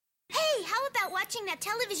about watching that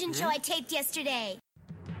television show I taped yesterday?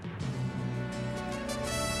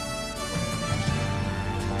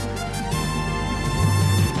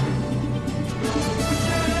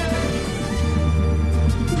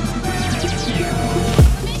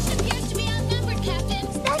 Formation appears to be outnumbered, Captain.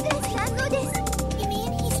 You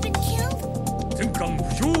mean he's been killed?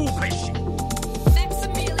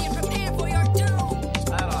 Maximilian, prepare for your doom.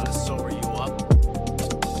 That ought to sober you up.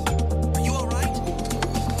 Are you alright?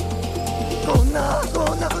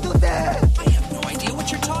 I have no idea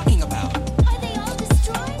what you're talking about. Are they all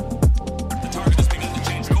destroyed? The target has begun to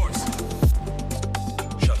change course.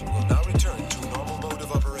 Shuttle will now return to normal mode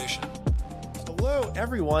of operation. Hello,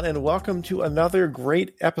 everyone, and welcome to another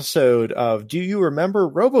great episode of Do You Remember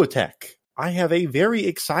Robotech? I have a very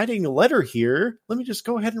exciting letter here. Let me just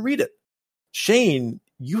go ahead and read it. Shane,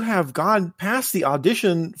 you have gone past the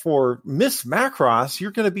audition for Miss Macross.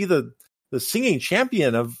 You're going to be the singing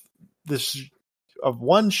champion of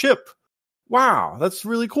one ship. Wow, that's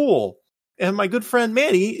really cool. And my good friend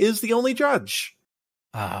Manny is the only judge.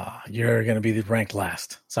 You're going to be ranked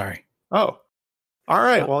last. Sorry. Oh, all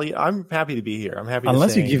right. Well, I'm happy to be here. I'm happy.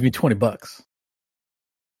 Unless to you give me $20.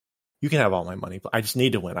 You can have all my money, but I just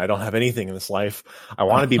need to win. I don't have anything in this life. I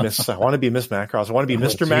want to be Miss. I want to be Miss Macross. I want to be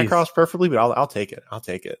Mr. Macross, preferably, but I'll take it. I'll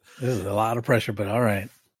take it. This is a lot of pressure, but all right.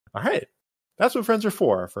 All right. That's what friends are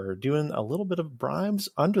for doing a little bit of bribes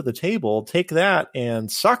under the table. Take that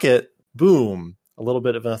and suck it. Boom. A little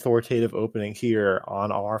bit of an authoritative opening here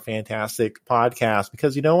on our fantastic podcast,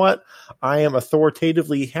 because you know what? I am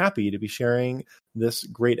authoritatively happy to be sharing this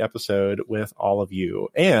great episode with all of you.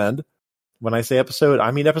 And when I say episode, I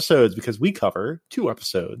mean episodes, because we cover 2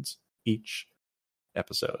 episodes each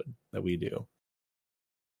episode that we do.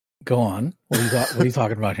 Go on. What are you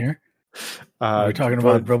talking about here? We're talking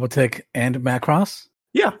about Robotech and Macross?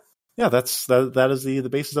 Yeah. Yeah, that is the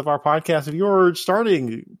basis of our podcast. If you're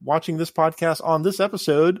watching this podcast on this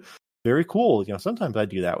episode, very cool. You know, sometimes I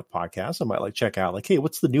do that with podcasts. I might check out hey,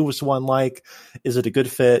 what's the newest one like? Is it a good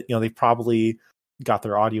fit? You know, they probably got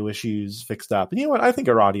their audio issues fixed up. And you know what? I think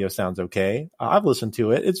our audio sounds okay. I've listened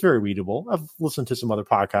to it. It's very readable. I've listened to some other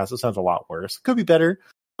podcasts. It sounds a lot worse. Could be better.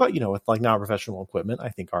 But, you know, with non-professional equipment, I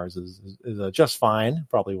think ours is just fine.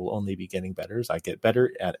 Probably will only be getting better as I get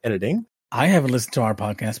better at editing. I haven't listened to our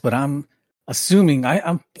podcast, but I'm assuming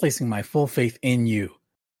I'm placing my full faith in you.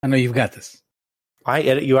 I know you've got this. I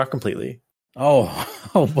edit you out completely. Oh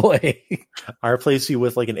boy. I replace you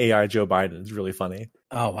with an AI Joe Biden. It's really funny.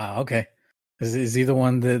 Oh, wow. Okay. Is he the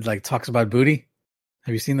one that talks about booty?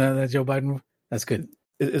 Have you seen that Joe Biden? That's good.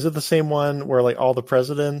 Is it the same one where all the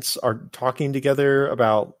presidents are talking together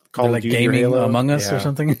about Call of Duty gaming or Halo? Among Us or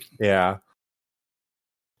something? Yeah.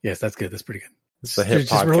 Yes, that's good. That's pretty good. It's a hit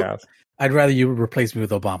podcast. I'd rather you replace me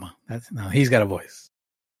with Obama. He's got a voice.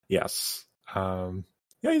 Yes. Yeah,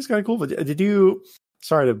 he's got a cool voice. Did you...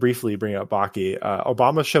 Sorry to briefly bring up Baki.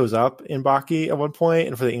 Obama shows up in Baki at one point,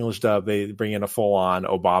 and for the English dub, they bring in a full-on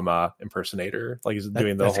Obama impersonator. He's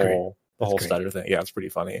doing the whole stutter thing. Yeah, it's pretty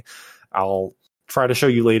funny. I'll try to show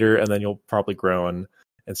you later, and then you'll probably groan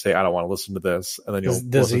and say, I don't want to listen to this. And then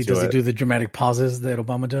does he do the dramatic pauses that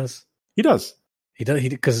Obama does? He does. He does,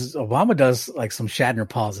 because Obama does some Shatner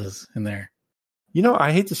pauses in there. You know,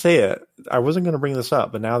 I hate to say it. I wasn't going to bring this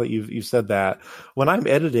up, but now that you've said that, when I'm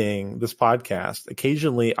editing this podcast,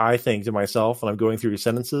 occasionally I think to myself when I'm going through your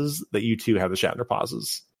sentences that you too have the Shatner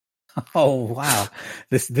pauses. Oh wow,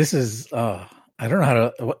 this is I don't know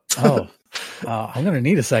how to. I'm going to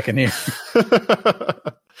need a second here.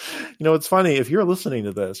 You know, it's funny, if you're listening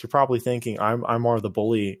to this, you're probably thinking I'm more of the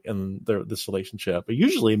bully in this relationship, but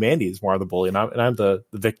usually Mandy is more of the bully, and I'm the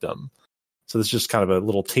victim. So this is just kind of a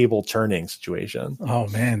little table turning situation. Oh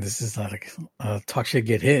man, this is like a talk shit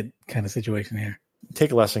get hit kind of situation here.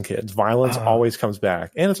 Take a lesson, kids. Violence always comes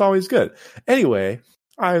back, and it's always good. Anyway,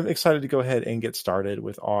 I'm excited to go ahead and get started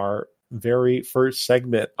with our very first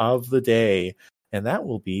segment of the day, and that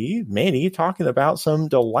will be Manny talking about some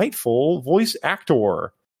delightful voice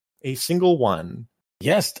actor, a single one.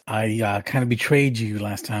 Yes, I kind of betrayed you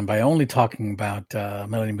last time by only talking about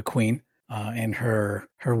Melanie McQueen. And her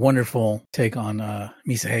wonderful take on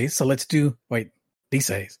Misa Hayes. So let's do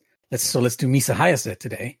Lisa Hayes. Let's do Misa Hayase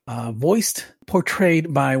today.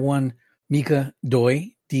 Portrayed by one Mika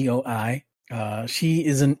Doi, D-O-I. She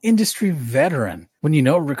is an industry veteran.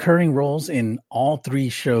 Recurring roles in all 3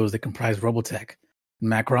 shows that comprise Robotech,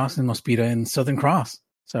 Macross and Mospeada and Southern Cross.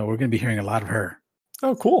 So we're going to be hearing a lot of her.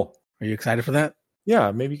 Oh, cool. Are you excited for that?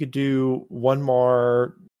 Yeah, maybe you could do one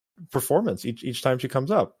more performance each time she comes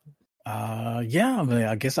up. Yeah,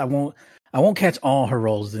 I guess I won't catch all her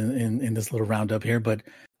roles in this little roundup here, but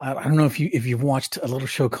I don't know if you've watched a little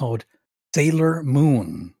show called Sailor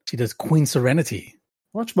Moon. She does Queen Serenity.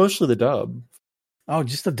 Watch mostly the dub. Oh,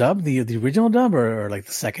 just the dub, the original dub, or like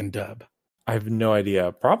the second dub? I have no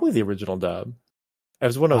idea. Probably the original dub.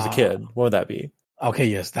 As when I was a kid. What would that be? Okay,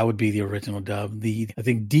 yes, that would be the original dub. I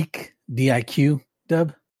think DIQ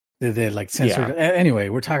dub. They're like censored. Anyway,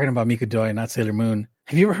 we're talking about Mika Doi, not Sailor Moon.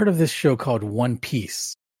 Have you ever heard of this show called One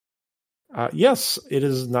Piece? Yes, it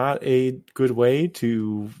is not a good way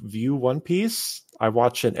to view One Piece. I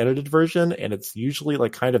watch an edited version, and it's usually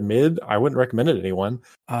like kind of mid. I wouldn't recommend it to anyone.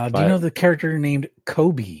 Do you know the character named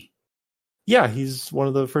Kobe? Yeah, he's one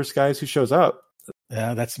of the first guys who shows up.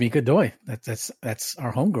 That's Mika Doi. That's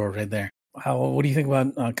our homegirl right there. What do you think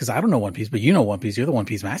about? Because I don't know One Piece, but you know One Piece. You're the One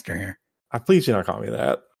Piece master here. Please do not call me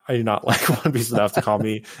that. I do not like One Piece enough to call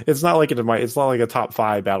me. It's not like it's not like a top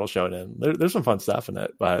 5 battle shonen. There's some fun stuff in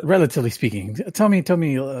it, but relatively speaking, tell me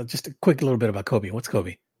just a quick little bit about Kobe. What's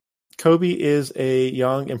Kobe? Kobe is a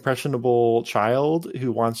young, impressionable child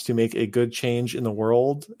who wants to make a good change in the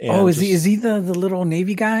world. And is he the little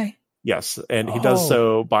Navy guy? Yes, and he does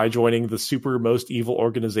so by joining the super most evil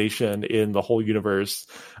organization in the whole universe,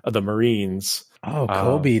 the Marines. Oh,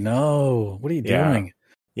 Kobe, no. What are you doing?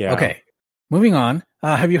 Yeah. Okay, moving on.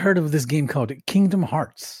 Have you heard of this game called Kingdom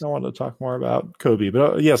Hearts? I want to talk more about Kobe,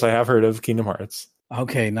 but yes, I have heard of Kingdom Hearts.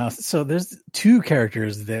 Okay, now, so there's 2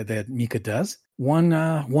 characters that Mika does. One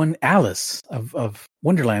Alice of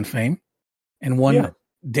Wonderland fame, and one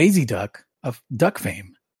Daisy Duck of Duck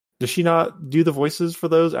fame. Does she not do the voices for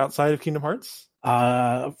those outside of Kingdom Hearts?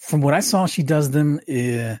 From what I saw, she does them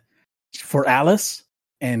for Alice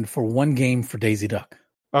and for one game for Daisy Duck.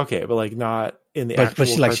 Okay, but like not in the actual.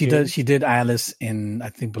 But she did Alice in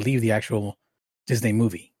believe the actual Disney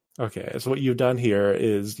movie. Okay, so what you've done here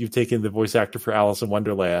is you've taken the voice actor for Alice in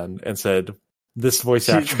Wonderland and said this voice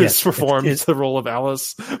actress performs the role of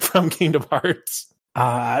Alice from Kingdom Hearts.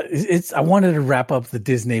 I wanted to wrap up the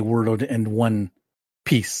Disney world in one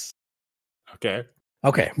piece.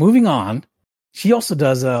 Okay, moving on. She also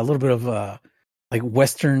does a little bit of like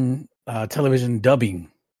Western television dubbing,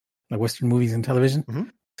 like Western movies and television. Mm-hmm.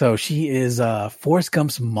 So she is Forrest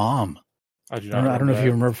Gump's mom. I don't know if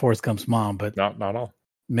you remember Forrest Gump's mom, but not at all.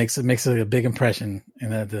 Makes a big impression in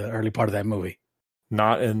the early part of that movie.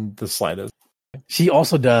 Not in the slightest. She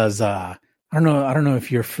also does. I don't know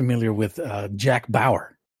if you're familiar with Jack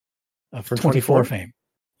Bauer of 24 fame.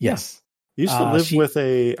 Yes. He used to live with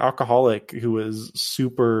a alcoholic who was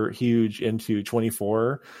super huge into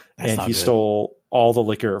 24, and he stole all the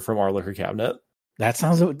liquor from our liquor cabinet. That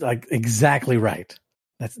sounds like exactly right.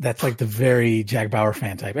 That's like the very Jack Bauer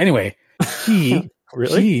fan type. Anyway, she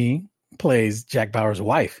plays Jack Bauer's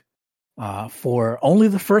wife for only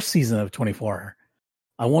the first season of 24.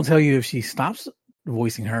 I won't tell you if she stops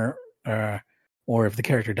voicing her or if the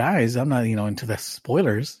character dies. I'm not into the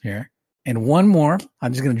spoilers here. And one more,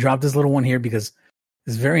 I'm just going to drop this little one here because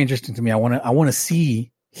it's very interesting to me. I want to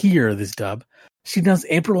hear this dub. She does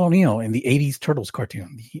April O'Neil in the 80s Turtles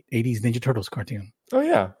cartoon, the 80s Ninja Turtles cartoon. Oh,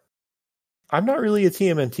 yeah. I'm not really a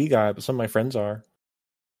TMNT guy, but some of my friends are.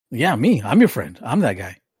 Yeah, me. I'm your friend. I'm that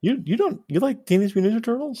guy. You like Teenage Mutant Ninja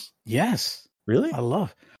Turtles? Yes. Really? I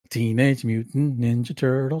love Teenage Mutant Ninja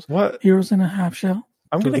Turtles. What? Heroes in a Half Shell.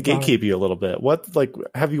 I'm going to gatekeep you a little bit.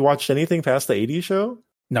 Have you watched anything past the 80s show?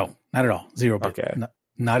 No, not at all. Zero. Okay.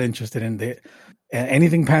 Not interested in it.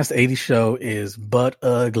 Anything past the 80s show is but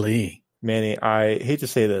ugly. Manny, I hate to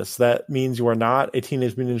say this. That means you are not a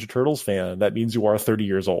Teenage Mutant Ninja Turtles fan. That means you are 30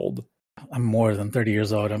 years old. I'm more than 30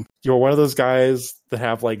 years old. You're one of those guys that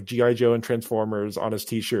have like G.I. Joe and Transformers on his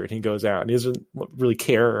t-shirt. And he goes out and he doesn't really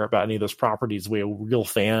care about any of those properties the way a real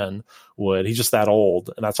fan would. He's just that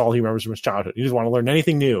old. And that's all he remembers from his childhood. He doesn't want to learn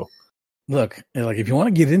anything new. Look, like if you want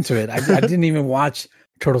to get into it, I didn't even watch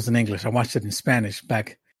Turtles in English. I watched it in Spanish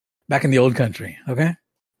back in the old country. Okay.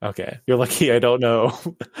 You're lucky I don't know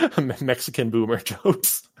Mexican boomer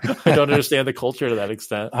jokes. I don't understand the culture to that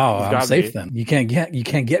extent. Oh, I'm safe then. You can't get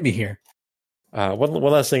me here. One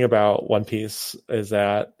last thing about One Piece is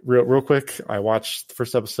that real quick, I watched the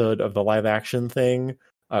first episode of the live action thing.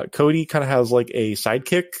 Cody kind of has like a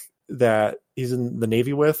sidekick that he's in the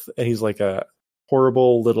Navy with, and he's like a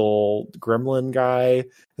horrible little gremlin guy,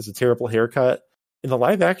 has a terrible haircut. In the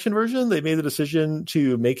live action version, they made the decision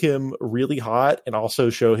to make him really hot and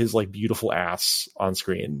also show his like beautiful ass on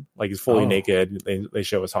screen. Like he's fully naked. They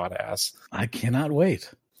show his hot ass. I cannot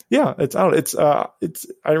wait. Yeah, I didn't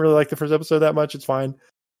really like the first episode that much. It's fine.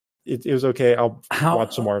 It was okay. I'll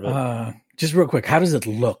watch some more of it. Just real quick, how does it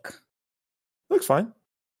look? Looks fine.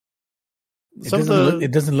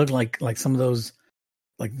 It doesn't look like some of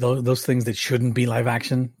those things that shouldn't be live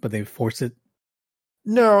action, but they force it.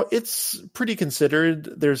 No, it's pretty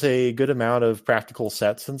considered. There's a good amount of practical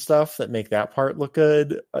sets and stuff that make that part look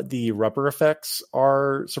good. The rubber effects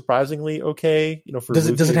are surprisingly okay. For Does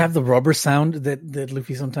it Luffy. have the rubber sound that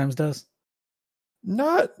Luffy sometimes does?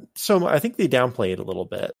 Not so much. I think they downplay it a little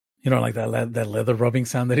bit. Like that leather rubbing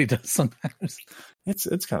sound that he does sometimes.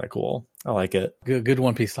 It's kind of cool. I like it. Good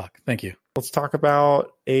One Piece talk. Thank you. Let's talk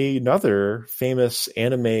about another famous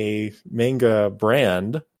anime manga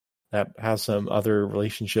brand that has some other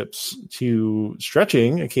relationships to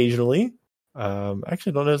stretching occasionally.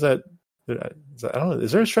 Actually, don't know I don't know.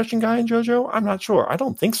 Is there a stretching guy in JoJo? I'm not sure. I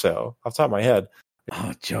don't think so. Off the top of my head.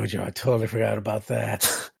 Oh, JoJo! I totally forgot about that.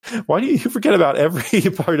 Why do you forget about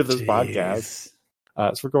every part of this Jeez. podcast?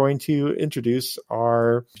 So we're going to introduce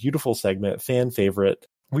our beautiful segment, fan favorite.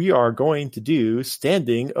 We are going to do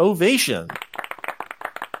standing ovation.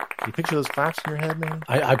 Can you picture those claps in your head, man?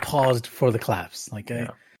 I paused for the claps.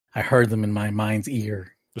 I heard them in my mind's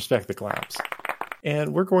ear. Respect the claps.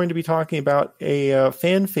 And we're going to be talking about a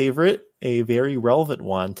fan favorite, a very relevant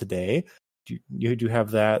one today. You do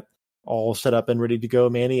have that all set up and ready to go,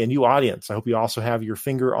 Manny. And you audience, I hope you also have your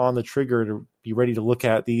finger on the trigger to be ready to look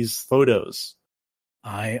at these photos.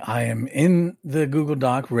 I am in the Google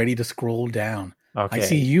Doc ready to scroll down. Okay. I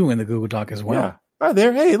see you in the Google Doc as well. Yeah. Oh,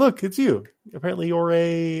 there. Hey, look, it's you. Apparently you're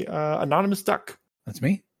a anonymous duck. That's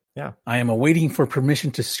me. Yeah. I am awaiting for permission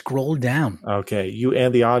to scroll down. Okay. You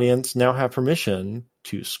and the audience now have permission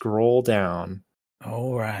to scroll down.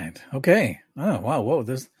 All right. Okay. Oh, wow. Whoa.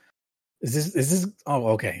 Is this? Oh,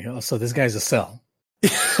 okay. So this guy's a cell.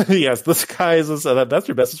 Yes, this guy is a cell. That's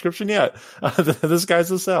your best description yet. This guy's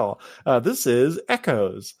a cell. This is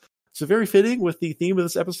Echoes. So very fitting with the theme of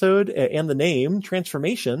this episode and the name,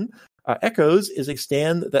 transformation. Echoes is a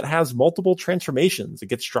stand that has multiple transformations. It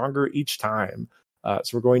gets stronger each time.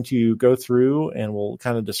 So we're going to go through and we'll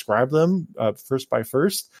kind of describe them first by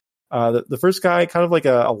first. The first guy, kind of like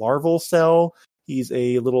a larval cell. He's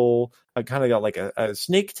a little, kind of got like a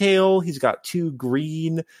snake tail. He's got two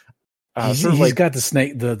green. He's got the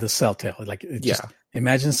snake, the cell tail. Just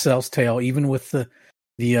imagine Cell's tail, even with the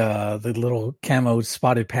little camo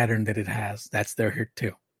spotted pattern that it has. That's there here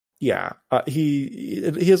too. Yeah,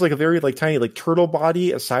 he has like a very tiny turtle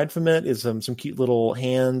body. Aside from it, is some cute little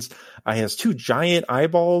hands. He has two giant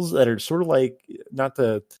eyeballs that are sort of like not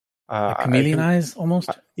the chameleon eyes almost.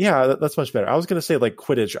 Yeah, that's much better. I was going to say like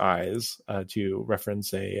Quidditch eyes to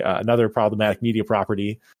reference another problematic media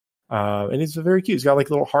property. And he's very cute. He's got like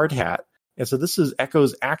a little hard hat. And so this is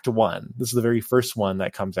Echoes Act 1. This is the very first one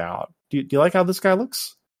that comes out. Do you like how this guy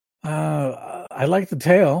looks? I like the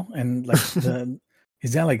tail and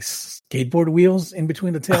is that like skateboard wheels in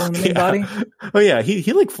between the tail and the main body? Oh yeah,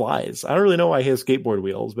 he like flies. I don't really know why he has skateboard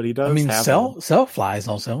wheels, but he does. I mean, have Cell flies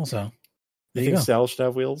also. So you think Cell should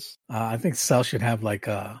have wheels? I think Cell should have like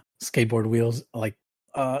skateboard wheels,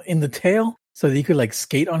 in the tail, so that he could like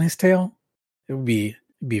skate on his tail. It would be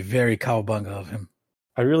very cowabunga of him.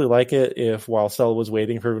 I really like it if while Cell was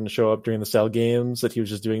waiting for everyone to show up during the Cell games, that he was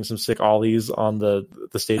just doing some sick ollies on the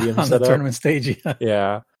stadium on the tournament stage.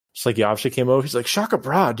 Yeah. Just like Yamcha came over, he's like, Shaka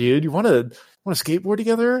Bra, dude, you want to skateboard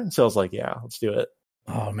together? And Cell's like, yeah, let's do it.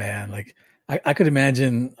 Oh man, I could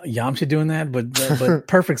imagine Yamcha doing that, but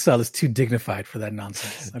Perfect Cell is too dignified for that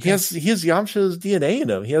nonsense. Okay? He has Yamcha's DNA in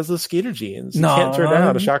him. He has the skater genes. You can't turn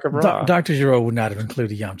down a Shaka Bra. Dr. Giro would not have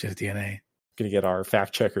included Yamcha's DNA. Going to get our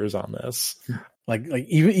fact checkers on this. Like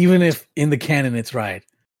even if in the canon it's right,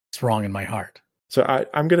 it's wrong in my heart. So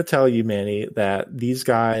I'm going to tell you, Manny, that these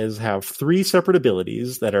guys have 3 separate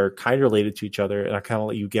abilities that are kind of related to each other, and I kind of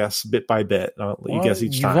let you guess bit by bit. I'll let you guess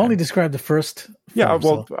each time. You've only described the first. Yeah,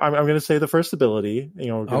 well, so. I'm going to say the first ability.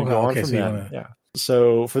 We're going to go on from that. Yeah.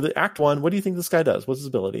 So for the Act 1, what do you think this guy does? What's his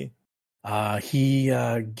ability? He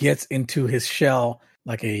gets into his shell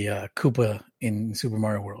like a Koopa in Super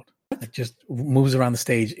Mario World. Like just moves around the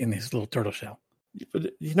stage in his little turtle shell.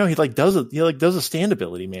 But he does it. He does a stand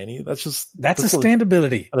ability, Manny. That's a stand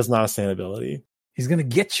ability. That is not a stand ability. He's gonna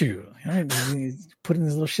get you. Right? He's putting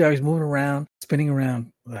his little shell. He's moving around, spinning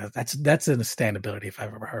around. That's a stand ability if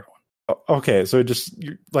I've ever heard one. Okay, so just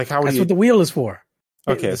how? That's what the wheel is for.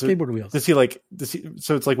 Okay, the so skateboard wheels. Does he?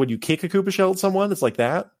 So it's like when you kick a Koopa shell at someone, it's like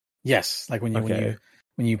that. Yes, like when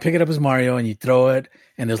you pick it up as Mario and you throw it,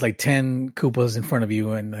 and there's like 10 Koopas in front of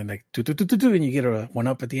you, and like and you get a one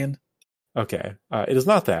up at the end. Okay, it is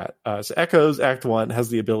not that. So Echoes Act 1 has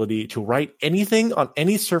the ability to write anything on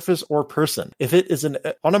any surface or person. If it is an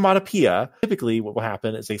onomatopoeia, typically what will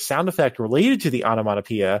happen is a sound effect related to the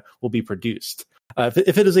onomatopoeia will be produced.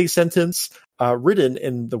 If it is a sentence written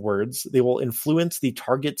in the words, they will influence the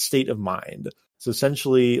target state of mind. So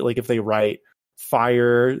essentially, like if they write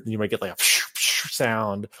fire, then you might get like a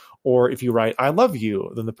sound. Or if you write "I love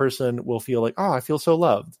you," then the person will feel like, "Oh, I feel so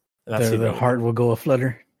loved." And that's The heart will go a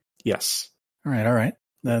flutter. Yes. All right.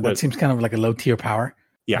 That But- seems kind of like a low tier power.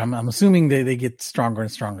 Yeah. I'm assuming they get stronger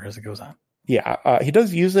and stronger as it goes on. Yeah, he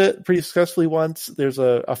does use it pretty successfully once. There's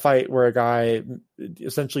a fight where a guy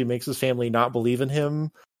essentially makes his family not believe in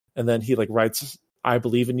him, and then he like writes "I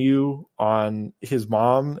believe in you" on his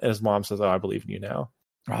mom, and his mom says, "Oh, I believe in you now."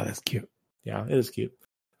 Oh, that's cute. Yeah, it is cute.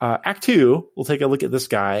 Act 2, we'll take a look at this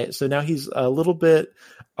guy. So now he's a little bit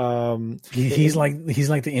He's like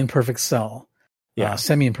the imperfect cell. Yeah.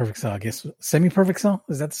 Semi-imperfect cell, I guess. Semi-perfect cell?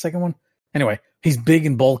 Is that the second one? Anyway, he's big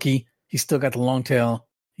and bulky. He's still got the long tail.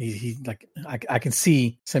 He like I can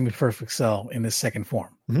see semi-perfect cell in this second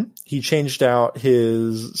form. He changed out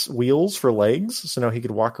his wheels for legs, so now he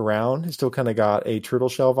could walk around. He's still kind of got a turtle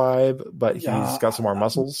shell vibe, but he's got some more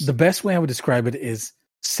muscles. The best way I would describe it is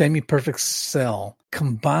semi-perfect cell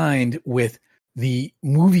combined with the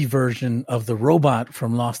movie version of the robot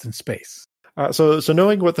from Lost in Space. So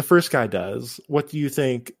knowing what the first guy does, what do you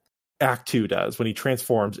think Act 2 does when he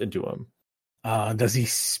transforms into him? Does he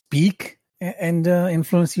speak and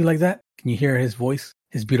influence you like that? Can you hear his voice,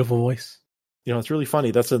 his beautiful voice? You know, it's really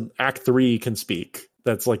funny. That's an Act 3 can speak.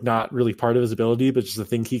 That's like not really part of his ability, but just a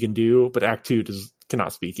thing he can do. But Act 2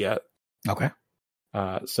 cannot speak yet. Okay.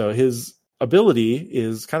 So his ability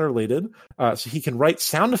is kind of related. So he can write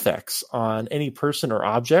sound effects on any person or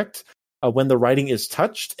object when the writing is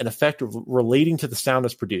touched, an effect relating to the sound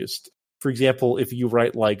is produced. For example, if you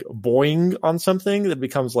write like boing on something, that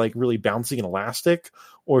becomes like really bouncy and elastic.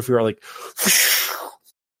 Or if you're like,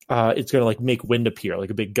 it's going to like make wind appear,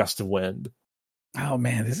 like a big gust of wind. Oh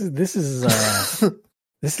man, this is this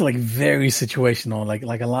is like very situational,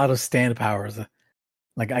 like a lot of stand powers.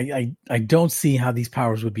 Like I don't see how these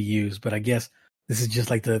powers would be used, but I guess this is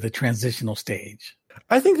just like the transitional stage.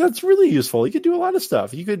 I think that's really useful. You could do a lot of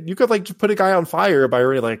stuff. You could like put a guy on fire by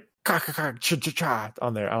really like cha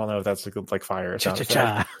on there. I don't know if that's a good like fire. Cha cha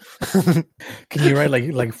cha. Can you write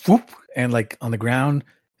like whoop and like on the ground,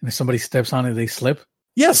 and if somebody steps on it, they slip?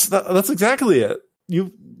 Yes, that's exactly it.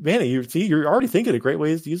 You're already thinking of great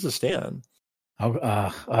ways to use the stand.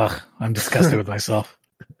 I'm disgusted with myself.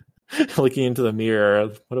 Looking into the mirror,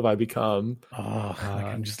 what have I become? Like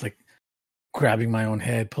I'm just like grabbing my own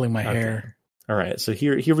head, pulling my hair. All right, so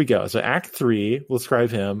here we go. So Act 3, we'll describe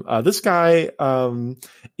him. This guy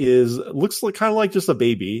looks like kind of like just a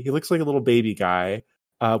baby. He looks like a little baby guy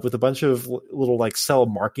with a bunch of little like cell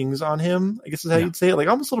markings on him. I guess is how you'd say it, like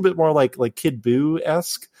almost a little bit more like Kid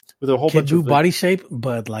Buu-esque with a whole Kid bunch Buu of body shape,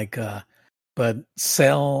 but like but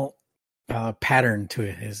cell pattern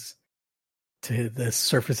to the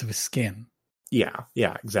surface of his skin. Yeah,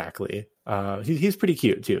 exactly. He's pretty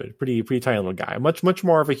cute too. Pretty tiny little guy. Much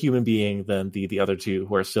more of a human being than the other two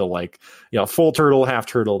who are still like, full turtle, half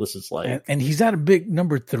turtle. This is like, and he's got a big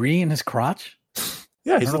number 3 in his crotch.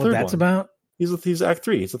 Yeah, he's I the don't know third what that's one. about. He's Act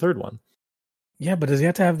 3. He's the third one. Yeah, but does he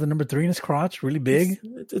have to have the number 3 in his crotch? Really big?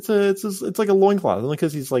 It's like a loincloth, only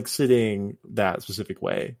because he's like sitting that specific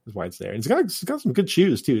way is why it's there. And he's got some good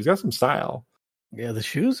shoes too. He's got some style. Yeah, the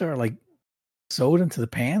shoes are like sewed into the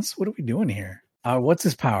pants. What are we doing here? What's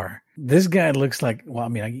his power? This guy looks like, well, I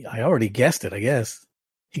mean, I already guessed it, I guess.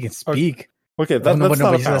 He can speak. Okay, That's not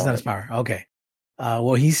that's his power. Okay.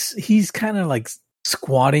 Well, he's kind of like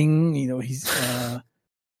squatting, he's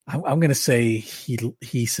I'm going to say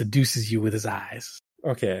he seduces you with his eyes.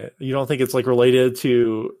 Okay. You don't think it's like related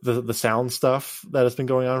to the sound stuff that has been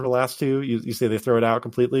going on for the last two? You say they throw it out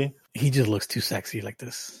completely? He just looks too sexy like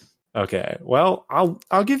this. Okay. Well,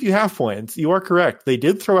 I'll give you half points. You are correct. They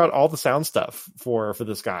did throw out all the sound stuff for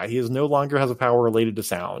this guy. He no longer has a power related to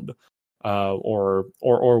sound, or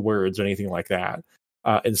words or anything like that.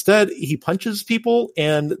 Instead, he punches people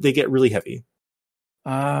and they get really heavy.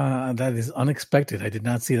 That is unexpected. I did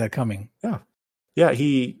not see that coming. Yeah.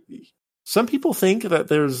 Some people think that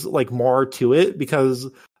there's like more to it because,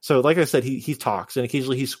 so like I said, he talks and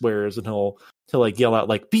occasionally he swears and he'll like yell out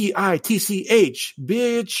like bitch,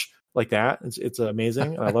 bitch, like that. It's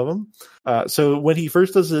amazing. And I love him. So when he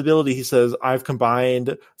first does his ability, he says, "I've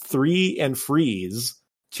combined 3 and freeze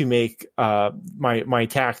to make my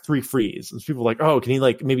attack 3 freeze." And people are like, oh, can he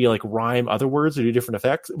like maybe like rhyme other words or do different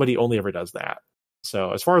effects? But he only ever does that.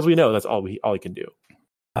 So as far as we know, that's all he can do.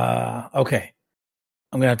 Okay.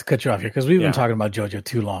 I'm gonna have to cut you off here because we've been talking about JoJo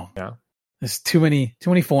too long. Yeah. There's too many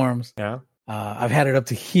forms. Yeah. I've had it up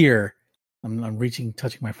to here. I'm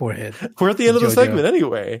touching my forehead. We're at the end of the JoJo. segment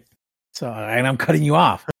anyway. So, and I'm cutting you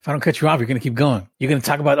off. If I don't cut you off, you're going to keep going. You're going to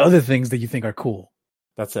talk about other things that you think are cool.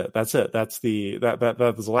 That's it. That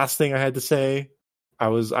was the last thing I had to say.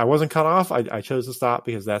 I wasn't cut off. I chose to stop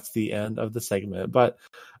because that's the end of the segment. But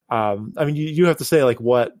I mean, you have to say like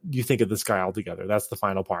what you think of this guy altogether. That's the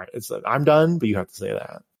final part. It's I'm done, but you have to say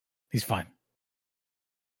that. He's fine.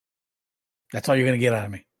 That's all you're gonna get out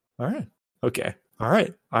of me. All right. Okay. All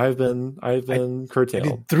right. I've been I curtailed.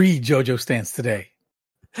 did 3 JoJo stands today.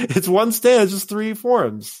 It's one stand, it's just 3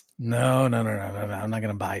 forums. No. I'm not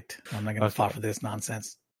gonna bite. I'm not gonna fall for this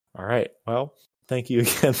nonsense. All right. Well, thank you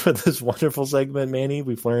again for this wonderful segment, Manny.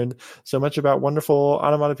 We've learned so much about wonderful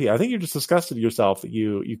onomatopoeia. I think you're just disgusted yourself that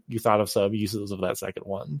you thought of some uses of that second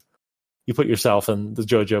one. You put yourself in the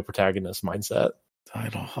JoJo protagonist mindset. I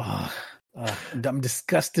don't. I'm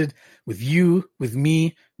disgusted with you, with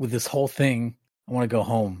me, with this whole thing. I want to go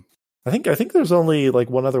home. I think there's only like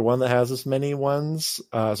one other one that has this many ones.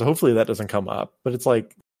 So hopefully that doesn't come up. But it's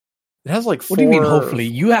like it has like 4. What do you mean? Hopefully,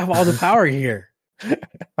 you have all the power here.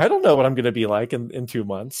 I don't know what I'm going to be like in 2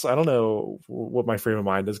 months. I don't know what my frame of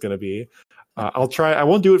mind is going to be. I'll try. I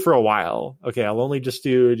won't do it for a while. Okay, I'll only just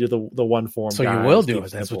do the one form. So you will do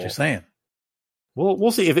it. That's what you're saying.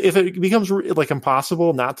 We'll see if it becomes like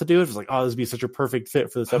impossible not to do it. If it's like, oh, this would be such a perfect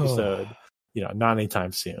fit for this episode. Not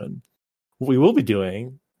anytime soon. What we will be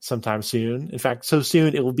doing sometime soon. In fact, so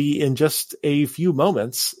soon it will be in just a few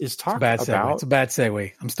moments. Is talk about. It's a bad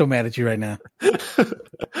segue. I'm still mad at you right now.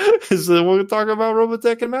 We'll talk about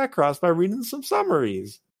Robotech and Macross by reading some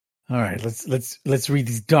summaries. All right, let's read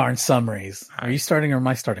these darn summaries. Are you starting or am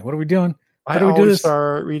I starting? What are we doing? How I do we do always this?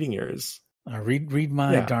 start reading yours. Read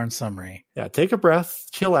my darn summary. Yeah, take a breath,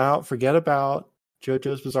 chill out, forget about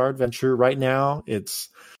JoJo's Bizarre Adventure. Right now, it's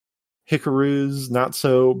Hikaru's not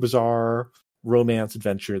so bizarre romance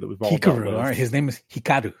adventure that we've all dealt with. All right, his name is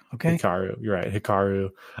Hikaru. Okay, Hikaru. You're right, Hikaru.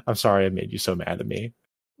 I'm sorry I made you so mad at me.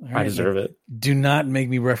 Right, I deserve it. Do not make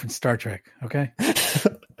me reference Star Trek. Okay.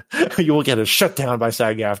 You will get a shutdown by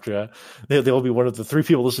SAG-AFTRA. They will be one of the 3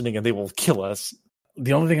 people listening, and they will kill us.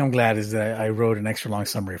 The only thing I'm glad is that I wrote an extra long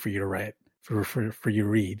summary for you to write for you to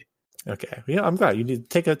read. Okay. Yeah, I'm glad. You need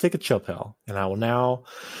to take a chill pill, and I will now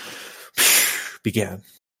begin.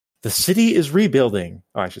 The city is rebuilding.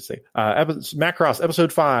 Oh, I should say. Macross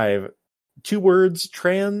episode 5. 2 words: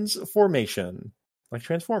 transformation, like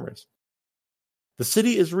Transformers. The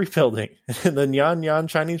city is rebuilding. In the Nyan Nyan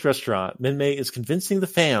Chinese restaurant, Minmay is convincing the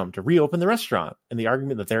fam to reopen the restaurant, and the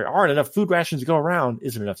argument that there aren't enough food rations to go around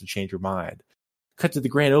isn't enough to change her mind. Cut to the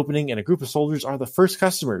grand opening, and a group of soldiers are the first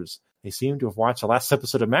customers. They seem to have watched the last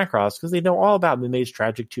episode of Macross because they know all about Minmay's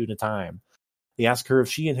tragic tune of time. They ask her if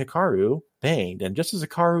she and Hikaru banged, and just as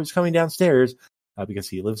Hikaru is coming downstairs, because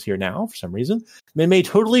he lives here now for some reason, Minmay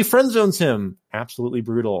totally friend-zones him. Absolutely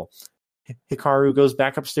brutal. Hikaru goes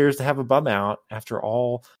back upstairs to have a bum out. After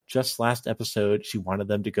all, just last episode, she wanted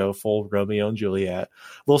them to go full Romeo and Juliet.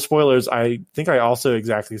 Little spoilers, I think I also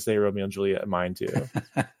exactly say Romeo and Juliet in mine too.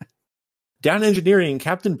 Down engineering,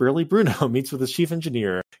 Captain Burley Bruno meets with his chief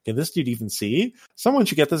engineer. Can this dude even see? Someone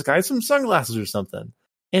should get this guy some sunglasses or something.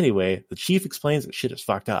 Anyway, the chief explains that shit is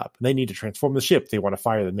fucked up. They need to transform the ship. They want to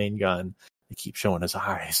fire the main gun. They keep showing his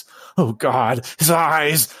eyes. Oh God, his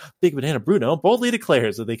eyes! Big Banana Bruno boldly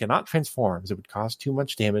declares that they cannot transform as it would cause too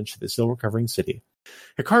much damage to the still recovering city.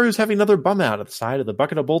 Hikaru's having another bum out at the side of the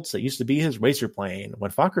bucket of bolts that used to be his racer plane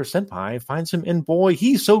when Fokker Senpai finds him, and boy,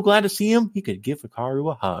 he's so glad to see him, he could give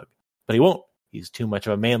Hikaru a hug. But he won't. He's too much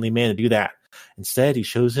of a manly man to do that. Instead, he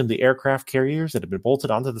shows him the aircraft carriers that have been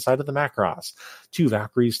bolted onto the side of the Macross. 2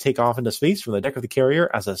 Valkyries take off into space from the deck of the carrier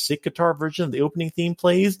as a sick guitar version of the opening theme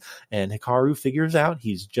plays, and Hikaru figures out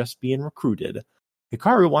he's just being recruited.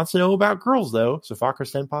 Hikaru wants to know about girls, though, so Fokker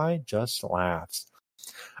Senpai just laughs.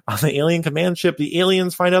 On the alien command ship, the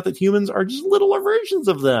aliens find out that humans are just littler versions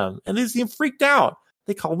of them, and they seem freaked out.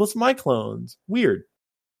 They call us my clones. Weird.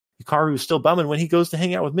 Hikaru is still bumming when he goes to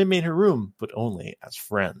hang out with Minmay in her room, but only as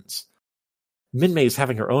friends. Minmay is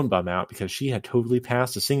having her own bum out because she had totally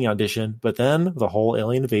passed a singing audition, but then the whole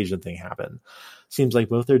alien invasion thing happened. Seems like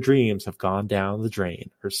both their dreams have gone down the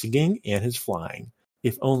drain, her singing and his flying.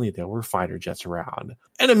 If only there were fighter jets around.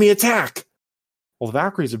 Enemy attack! While the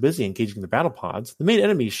Valkyries are busy engaging the battle pods, the main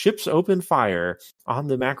enemy ships open fire on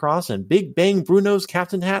the Macross, and Big Bang Bruno's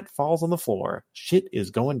captain hat falls on the floor. Shit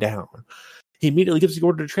is going down. He immediately gives the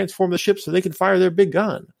order to transform the ship so they can fire their big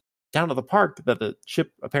gun. Down at the park that the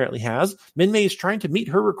ship apparently has, Minmay is trying to meet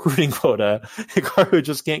her recruiting quota. Hikaru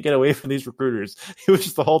just can't get away from these recruiters. It was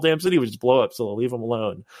just the whole damn city would just blow up, so they'll leave him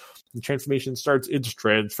alone. The transformation starts its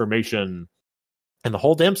transformation. And the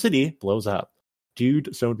whole damn city blows up.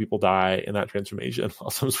 Dude, so many people die in that transformation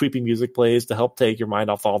while some sweeping music plays to help take your mind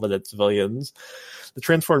off all the dead civilians. The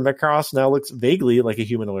transformed Macross now looks vaguely like a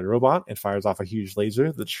humanoid robot and fires off a huge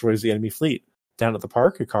laser that destroys the enemy fleet. Down at the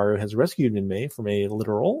park, Hikaru has rescued Minmay from a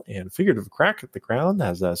literal and figurative crack at the ground,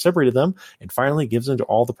 has separated them, and finally gives in to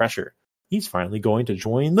all the pressure. He's finally going to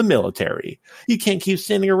join the military. He can't keep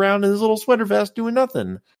standing around in his little sweater vest doing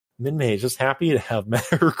nothing. Minmay is just happy to have met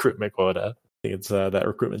her recruitment quota. I think it's that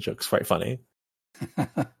recruitment joke's quite funny.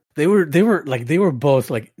 They were both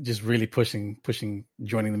like just really pushing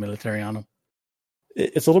joining the military on them.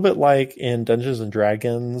 It's a little bit like in Dungeons and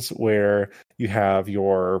Dragons where you have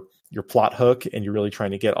your plot hook and you're really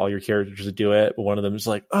trying to get all your characters to do it, but one of them is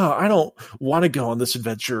like, oh, I don't want to go on this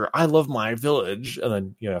adventure, I love my village, and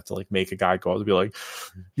then you have to like make a guy go out and be like,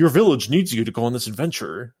 your village needs you to go on this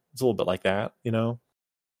adventure. It's a little bit like that,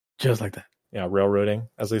 Just like that. Yeah, railroading,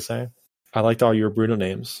 as they say. I liked all your Bruno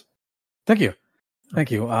names. Thank you.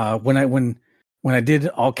 When I did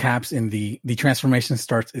all caps in the transformation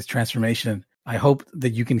starts its transformation, I hope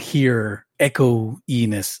that you can hear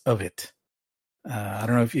echo-iness of it. I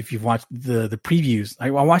don't know if you've watched the previews.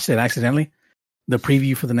 I watched it accidentally. The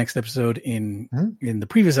preview for the next episode in the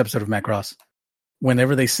previous episode of Macross.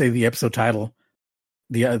 Whenever they say the episode title,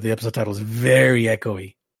 the episode title is very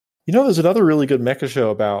echoey. There's another really good mecha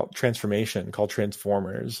show about transformation called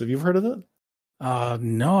Transformers. Have you heard of it?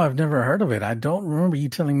 No, I've never heard of it. I don't remember you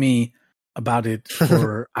telling me about it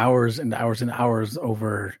for hours and hours and hours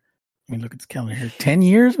over. I mean, look at the calendar here. 10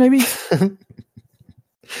 years, maybe?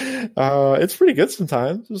 It's pretty good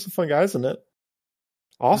sometimes. There's some fun guys in it.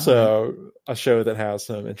 Also, a show that has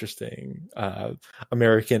some interesting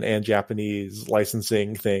American and Japanese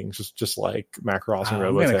licensing things, just like Macross and Robotech.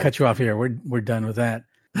 I'm going to cut you off here. We're done with that.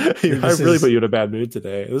 I really put you in a bad mood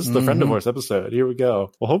today. This is the Friend Divorce episode. Here we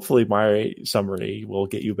go. Well, hopefully my summary will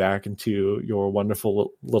get you back into your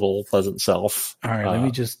wonderful little pleasant self. All right, let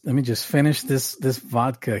me just finish this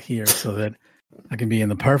vodka here so that I can be in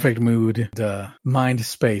the perfect mood, the mind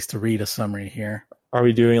space to read a summary here. Are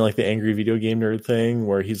we doing like the angry video game nerd thing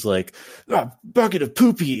where he's like, bucket of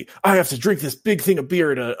poopy, I have to drink this big thing of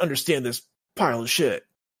beer to understand this pile of shit?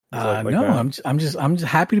 No, I'm just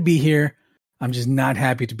happy to be here. I'm just not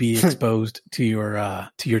happy to be exposed to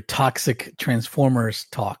your toxic Transformers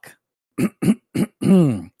talk.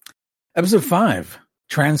 Episode 5,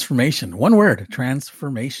 Transformation. One word,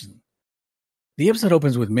 transformation. The episode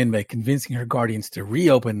opens with Minmay convincing her guardians to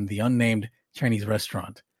reopen the unnamed Chinese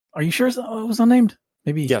restaurant. Are you sure it was unnamed?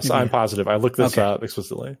 Maybe. I'm positive. I looked this up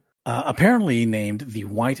explicitly. Apparently named the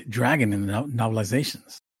White Dragon in the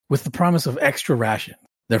novelizations, with the promise of extra ration.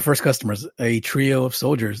 Their first customers, a trio of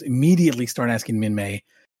soldiers, immediately start asking Minmay if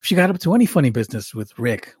she got up to any funny business with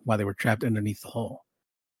Rick while they were trapped underneath the hull.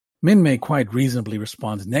 Minmay quite reasonably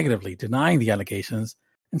responds negatively, denying the allegations,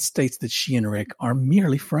 and states that she and Rick are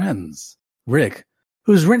merely friends. Rick,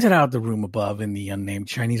 who's rented out the room above in the unnamed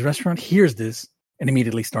Chinese restaurant, hears this and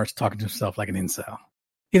immediately starts talking to himself like an incel.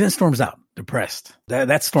 He then storms out, depressed.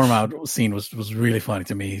 That storm out scene was really funny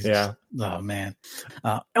to me. Oh, man.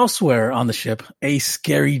 Elsewhere on the ship, a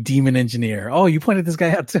scary demon engineer. Oh, you pointed this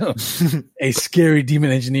guy out too. A scary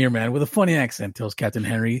demon engineer, man, with a funny accent tells Captain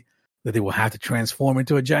Henry that they will have to transform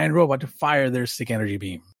into a giant robot to fire their sick energy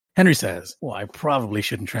beam. Henry says, well, I probably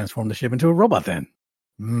shouldn't transform the ship into a robot then.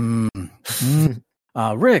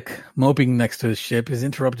 Rick, moping next to his ship, is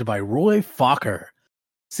interrupted by Roy Fokker.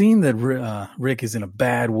 Seeing that Rick is in a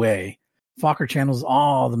bad way, Fokker channels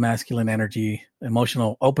all the masculine energy,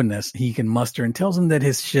 emotional openness he can muster and tells him that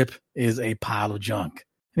his ship is a pile of junk.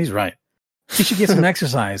 And he's right. He should get some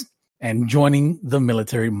exercise, and joining the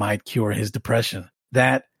military might cure his depression.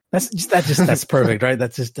 That's perfect, right?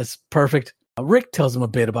 That's perfect. Rick tells him a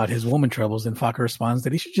bit about his woman troubles, and Fokker responds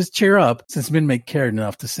that he should just cheer up since Minmay cared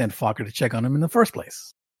enough to send Fokker to check on him in the first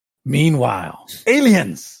place. Meanwhile,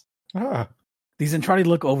 aliens! These then try to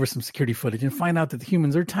look over some security footage and find out that the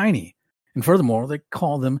humans are tiny. And furthermore, they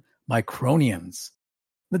call them Micronians.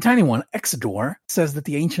 The tiny one, Exodor, says that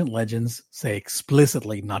the ancient legends say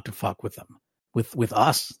explicitly not to fuck with them. With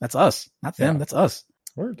us. That's us. Not them, that's us.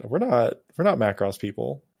 We're not Macross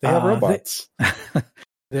people. They have robots.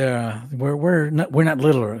 We're not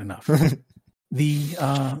little enough.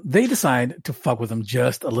 They decide to fuck with them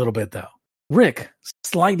just a little bit though. Rick,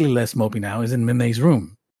 slightly less mopey now, is in Minmay's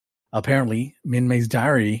room. Apparently, Minmay's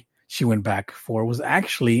diary she went back for was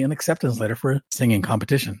actually an acceptance letter for a singing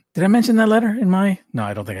competition. Did I mention that letter in my? No,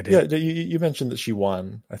 I don't think I did. Yeah, you mentioned that she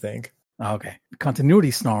won, I think. Okay.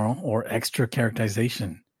 Continuity snarl or extra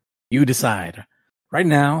characterization. You decide. Right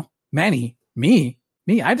now, Manny, me,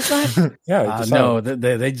 I decide? Yeah. No,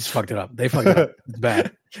 they just fucked it up. They fucked it up. It's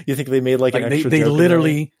bad. You think they made like an extra they joke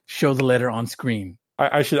literally show the letter on screen.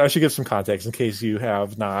 I should give some context in case you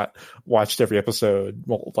have not watched every episode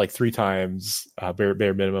like 3 times,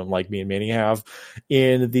 bare minimum, like me and Manny have.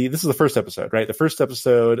 This is the first episode, right? The first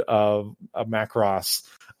episode of Macross.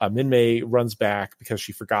 Minmay runs back because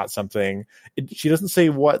she forgot something. She doesn't say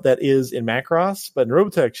what that is in Macross, but in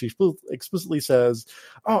Robotech, she explicitly says,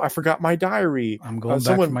 "Oh, I forgot my diary. I'm going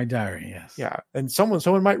back for my diary." Yes. Yeah, and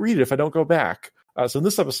someone might read it if I don't go back. So in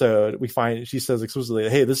this episode, we find she says explicitly,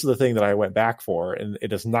 "Hey, this is the thing that I went back for, and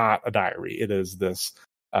it is not a diary. It is this,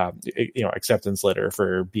 acceptance letter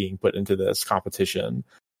for being put into this competition."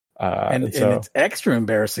 And it's extra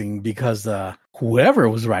embarrassing because whoever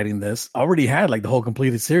was writing this already had like the whole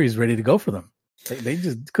completed series ready to go for them. They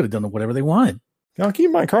just could have done whatever they wanted. Now, keep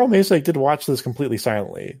in mind, Carl Macek did watch this completely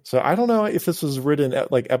silently, so I don't know if this was written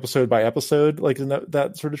like episode by episode, like in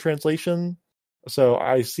that sort of translation. So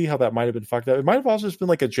I see how that might have been fucked up. It might have also just been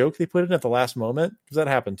like a joke they put in at the last moment, because that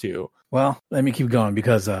happened too. Well, let me keep going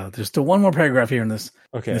because there's still one more paragraph here in this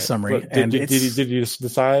summary. Did you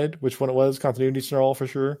decide which one it was? Continuity snarl for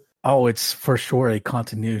sure. Oh, it's for sure a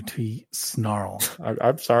continuity snarl.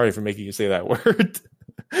 I'm sorry for making you say that word.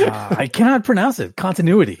 I cannot pronounce it.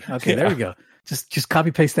 Continuity. Okay, there we go. Just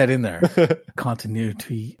copy paste that in there.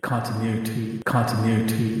 Continuity.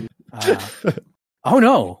 Oh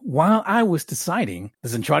no! While I was deciding, the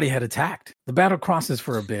Zentradi had attacked. The battle crosses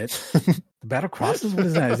for a bit. The battle crosses? What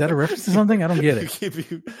is that? Is that a reference to something? I don't get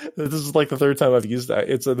it. This is like the 3rd time I've used that.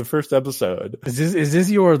 It's the first episode. Is this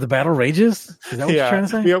the battle rages? Is that what you're trying to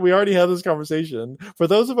say? We already had this conversation. For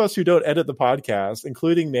those of us who don't edit the podcast,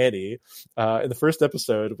 including Manny, in the first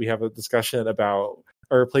episode, we have a discussion about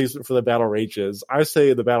a replacement for the battle rages. I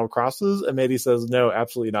say the battle crosses, and Manny says no,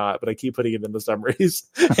 absolutely not. But I keep putting it in the summaries.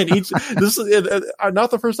 And this is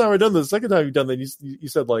not the first time I've done this. The second time you've done that, you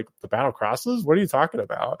said like the battle crosses. What are you talking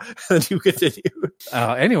about? And you continue.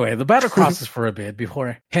 Anyway, the battle crosses for a bit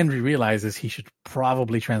before Henry realizes he should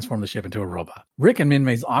probably transform the ship into a robot. Rick and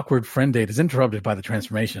Minmay's awkward friend date is interrupted by the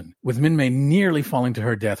transformation, with Minmay nearly falling to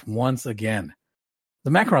her death once again.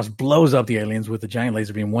 The Macross blows up the aliens with the giant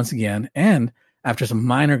laser beam once again, and after some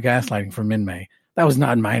minor gaslighting from Minmay, that was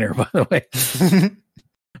not minor, by the way,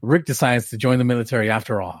 Rick decides to join the military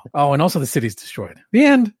after all. Oh, and also the city's destroyed. The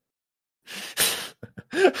end.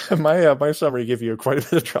 My summary gave you quite a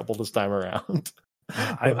bit of trouble this time around.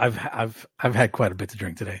 I've had quite a bit to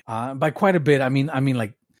drink today. By quite a bit, I mean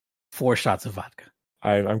like 4 shots of vodka.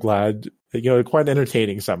 I'm glad. Quite an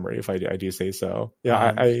entertaining summary, if I do say so.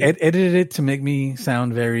 Yeah, I edited it to make me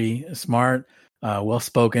sound very smart, well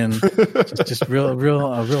spoken, just a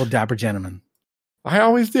real dapper gentleman. I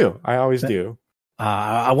always do.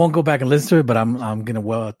 I won't go back and listen to it, but I'm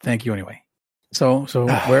gonna thank you anyway. So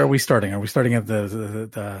where are we starting? Are we starting at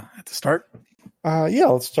the start? Yeah,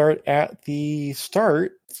 let's start at the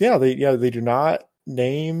start. Yeah, they do not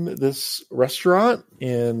name this restaurant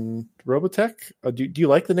in Robotech. Do you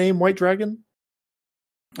like the name White Dragon?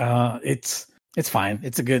 It's fine.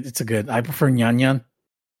 It's a good. I prefer Nyan Nyan.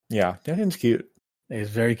 Yeah, Nyan Nyan's cute. It's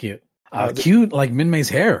very cute. Cute like Minmay's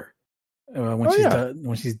hair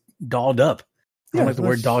when she's dolled up. I don't like the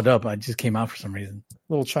word dolled up. I just came out for some reason.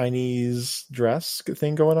 Little Chinese dress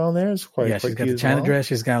thing going on there. It's quite she's got the China dress.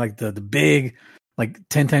 She's got like the big, like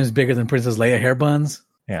 10 times bigger than Princess Leia hair buns.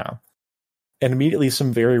 Yeah. And immediately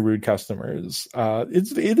some very rude customers.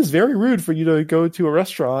 It is very rude for you to go to a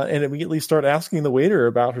restaurant and immediately start asking the waiter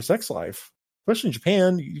about her sex life. Especially in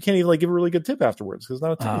Japan, you can't even give a really good tip afterwards because it's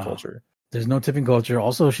not a tipping culture. There's no tipping culture.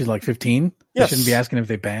 Also, she's like 15. Yes. You shouldn't be asking if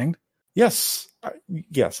they banged. Yes.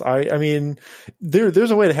 I mean,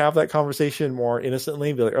 there's a way to have that conversation more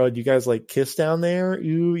innocently. Be like, oh, do you guys like kiss down there?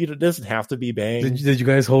 It doesn't have to be bang. Did you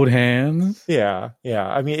guys hold hands? Yeah.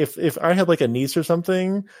 I mean, if I had like a niece or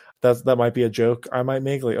something, that might be a joke I might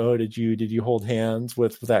make. Like, oh, did you hold hands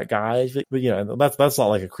with that guy? But that's not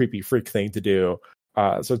like a creepy freak thing to do.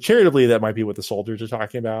 So charitably, that might be what the soldiers are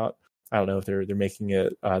talking about. I don't know if they're making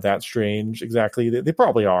it that strange exactly. They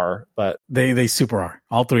probably are, but they super are.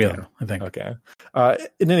 All 3 of them, I think. Okay.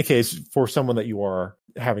 In any case, for someone that you are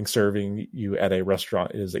having serving you at a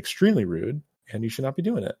restaurant, it is extremely rude, and you should not be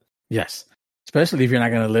doing it. Yes, especially if you're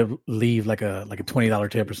not going to leave like a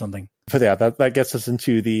 $20 tip or something. But yeah, that gets us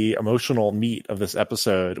into the emotional meat of this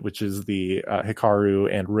episode, which is the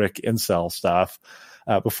Hikaru and Rick incel stuff.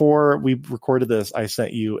 Before we recorded this, I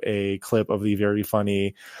sent you a clip of the very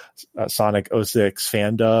funny Sonic 06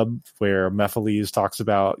 fan dub where Mephiles talks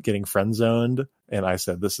about getting friend zoned, and I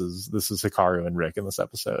said this is Hikaru and Rick in this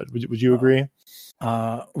episode. Would you agree?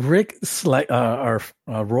 Rick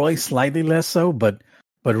Roy slightly less so, but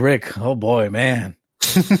Rick, oh boy, man,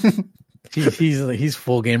 he's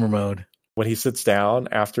full gamer mode. when he sits down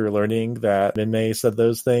after learning that Minmay said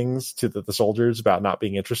those things to the soldiers about not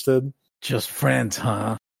being interested. Just friends,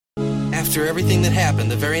 huh? After everything that happened,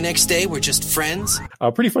 the very next day, we're just friends?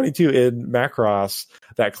 Pretty funny, too, in Macross,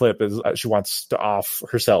 that clip is she wants to off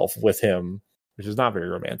herself with him, which is not very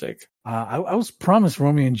romantic. I was promised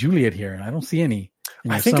Romeo and Juliet here, and I don't see any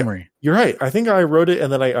in your summary. You're right. I think I wrote it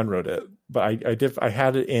and then I unwrote it, but I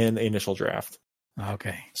had it in initial draft.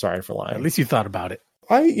 Okay. Sorry for lying. At least you thought about it.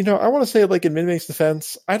 I want to say, like, in Minmay's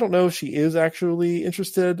defense, I don't know if she is actually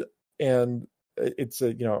interested, and it's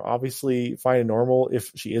obviously fine and normal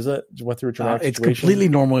if she isn't. Went through a traumatic It's situation. completely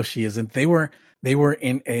normal if she isn't. They were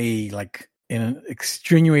in in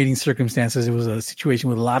extenuating circumstances. It was a situation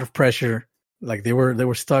with a lot of pressure. Like they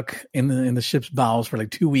were stuck in the ship's bowels for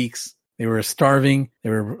like 2 weeks. They were starving. They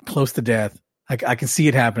were close to death. I can see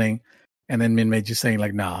it happening. And then Minmay just saying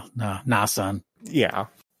like, nah, son. Yeah.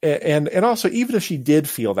 And also, even if she did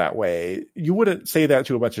feel that way, you wouldn't say that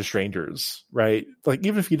to a bunch of strangers, right? Like,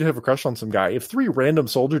 even if you did have a crush on some guy, if 3 random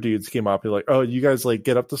soldier dudes came up, you're like, oh, you guys like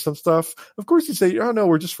get up to some stuff. Of course you say, oh no,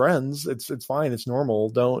 we're just friends. It's fine. It's normal.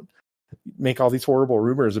 Don't make all these horrible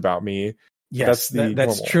rumors about me. Yes,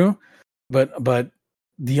 that's true. But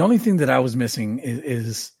the only thing that I was missing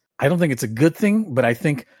is I don't think it's a good thing, but I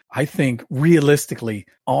think realistically,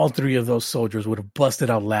 all 3 of those soldiers would have busted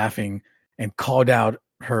out laughing and called out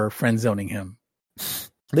her friend zoning him.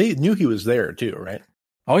 They knew he was there too, right?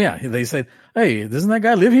 Oh yeah. They said, hey, doesn't that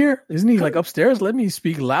guy live here? Isn't he like upstairs? Let me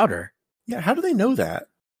speak louder. Yeah. How do they know that?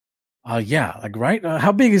 Yeah. Like, right.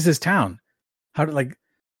 How big is this town? How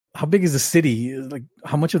big is the city? Like,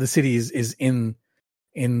 how much of the city is in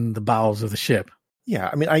the bowels of the ship? Yeah,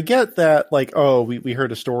 I mean, I get that, like, oh, we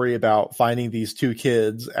heard a story about finding these 2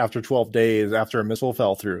 kids after 12 days after a missile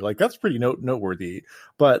fell through. Like, that's pretty noteworthy.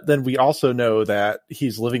 But then we also know that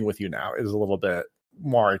he's living with you now is a little bit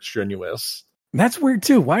more strenuous. That's weird,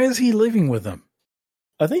 too. Why is he living with them?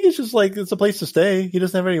 I think it's just like it's a place to stay. He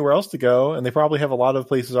doesn't have anywhere else to go, and they probably have a lot of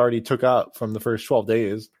places already took up from the first 12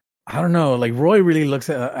 days. I don't know. Like, Roy really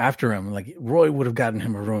looks after him. Like, Roy would have gotten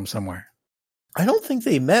him a room somewhere. I don't think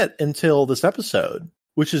they met until this episode,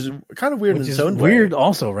 which is kind of weird in its own way. Weird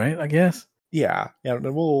also, right? I guess. Yeah.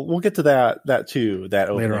 We'll get to that too. That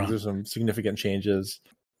opening. There's some significant changes.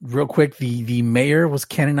 Real quick, the mayor was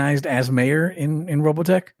canonized as mayor in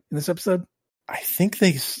Robotech in this episode. I think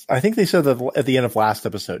they said that at the end of last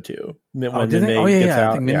episode too. When Minmay gets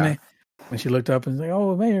out. I think Minmay, when she looked up and was like,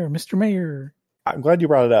 "Oh, Mayor, Mr. Mayor." I'm glad you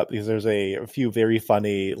brought it up because there's a few very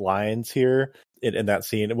funny lines here in that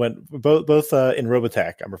scene. When both in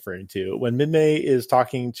Robotech, I'm referring to when Minmay is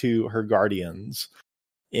talking to her guardians,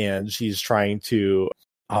 and she's trying to.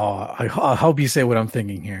 Oh, I hope you say what I'm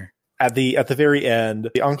thinking here. At the very end,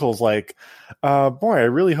 the uncle's like, "Boy, I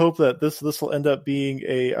really hope that this will end up being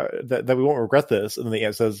that we won't regret this." And then the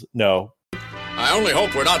aunt says, "No, I only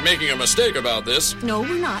hope we're not making a mistake about this." No,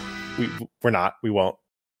 we're not. We're not. We won't."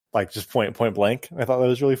 Like just point blank. I thought that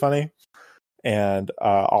was really funny. And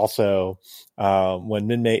also when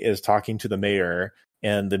Minmay is talking to the mayor,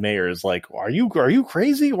 and the mayor is like, "Are you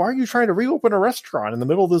crazy? Why are you trying to reopen a restaurant in the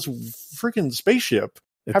middle of this freaking spaceship?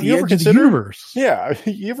 Have you ever considered the universe? Yeah,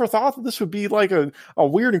 you ever thought that this would be like a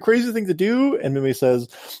weird and crazy thing to do?" And Minmay says,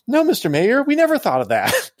 "No, Mr. Mayor, we never thought of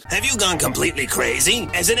that." Have you gone completely crazy?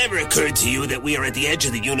 Has it ever occurred to you that we are at the edge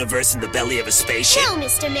of the universe in the belly of a spaceship? No,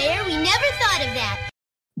 Mr. Mayor, we never thought of that.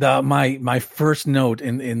 My first note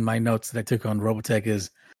in my notes that I took on Robotech is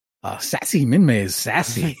sassy Minmay is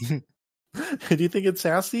sassy. Do you think it's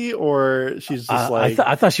sassy, or she's just like...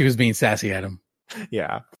 I thought she was being sassy at him.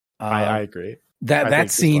 Yeah, I agree. That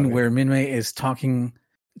scene where Minmay is trying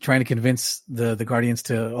to convince the Guardians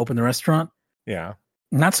to open the restaurant. Yeah.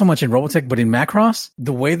 Not so much in Robotech, but in Macross,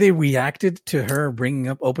 the way they reacted to her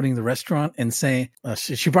opening the restaurant and saying,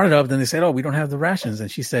 she brought it up, then they said, "Oh, we don't have the rations."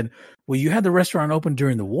 And she said, "Well, you had the restaurant open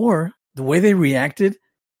during the war." The way they reacted,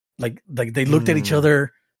 like they looked at each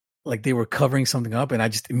other like they were covering something up. And I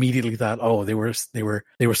just immediately thought, oh, they were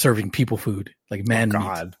serving people food, like man meat.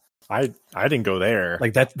 God, I didn't go there.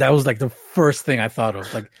 Like that was like the first thing I thought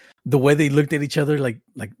of, like the way they looked at each other, like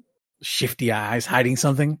shifty eyes hiding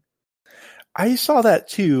something. I saw that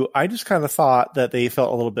too. I just kind of thought that they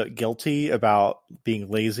felt a little bit guilty about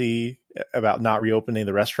being lazy, about not reopening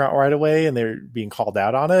the restaurant right away, and they're being called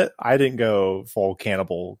out on it. I didn't go full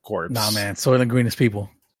cannibal corpse. Nah, man. Soylent Green is people.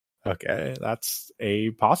 Okay, that's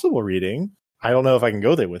a possible reading. I don't know if I can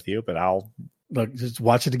go there with you, but I'll... Look, just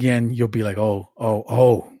watch it again. You'll be like,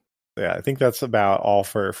 oh. Yeah, I think that's about all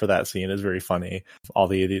for that scene. It's very funny, all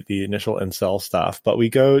the initial incel stuff. But we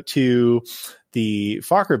go to the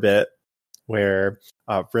Fokker bit, where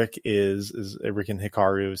Rick and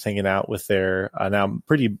Hikaru is hanging out with their now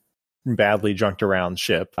pretty badly junked around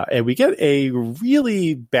ship, and we get a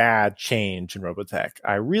really bad change in Robotech.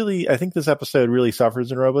 I think this episode really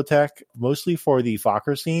suffers in Robotech, mostly for the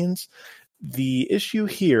Fokker scenes. The issue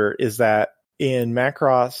here is that in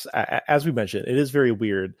Macross, as we mentioned, it is very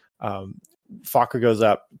weird. Fokker goes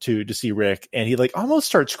up to see Rick, and he like almost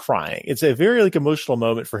starts crying. It's a very like emotional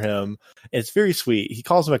moment for him. It's very sweet. He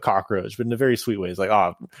calls him a cockroach, but in a very sweet way. He's like,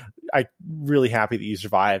 "Oh, I'm really happy that you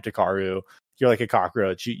survived, Hikaru. You're like a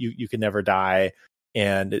cockroach. You can never die."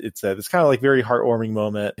 And it's kind of like very heartwarming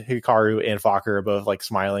moment. Hikaru and Fokker are both like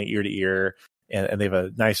smiling ear to ear, and they have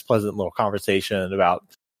a nice, pleasant little conversation about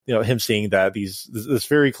him seeing that this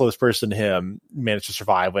very close person to him managed to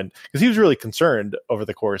survive because he was really concerned over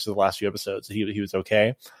the course of the last few episodes that he was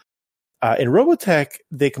okay. In Robotech,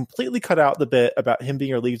 they completely cut out the bit about him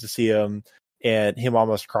being relieved to see him and him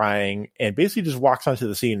almost crying, and basically just walks onto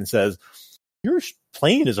the scene and says, "Your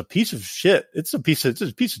plane is a piece of shit. It's a piece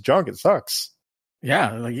of junk. It sucks."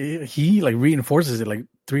 Yeah, like he like reinforces it like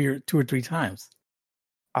two or three times.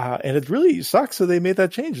 And it really sucks that they made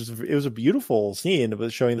that change. It was a beautiful scene. It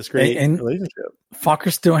was showing this great relationship. Fokker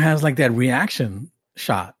still has like that reaction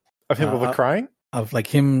shot of him crying, of like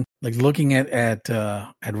him like looking at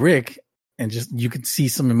Rick, and just you could see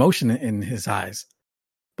some emotion in his eyes,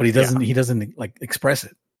 but he doesn't. He doesn't like express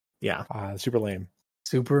it. Yeah, super lame.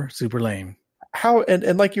 Super lame. How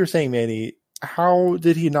and like you were saying, Manny, how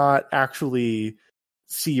did he not actually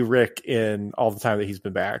see Rick in all the time that he's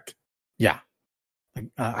been back? Yeah.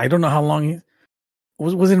 I don't know how long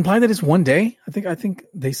was it implied that it's one day? I think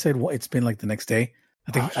they said it's been like the next day.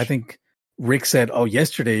 I think Rick said, "Oh,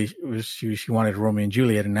 yesterday she wanted Romeo and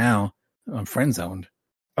Juliet, and now I'm friend zoned."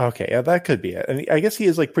 Okay, yeah, that could be it. And I guess he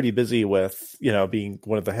is like pretty busy with being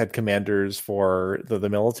one of the head commanders for the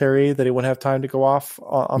military, that he wouldn't have time to go off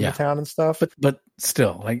on the town and stuff. But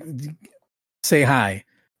still, like, say hi.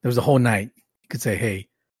 There was a whole night. You could say,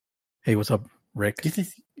 hey, what's up, Rick?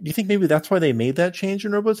 Do you think maybe that's why they made that change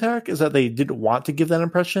in Robotech? Is that they didn't want to give that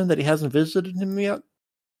impression that he hasn't visited him yet?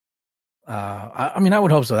 I mean, I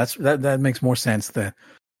would hope so. That makes more sense than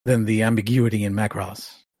the ambiguity in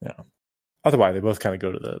Macross. Yeah. Otherwise, they both kind of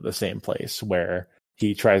go to the same place where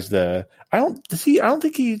he tries to. I don't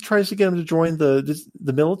think he tries to get him to join the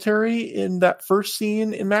military in that first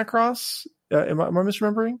scene in Macross. Am I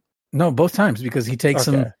misremembering? No, both times, because he takes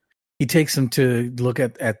him. He takes him to look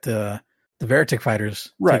at the Veritech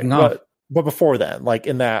fighters taking off. But before then, like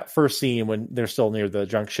in that first scene when they're still near the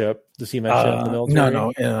junk ship, does he mention the military?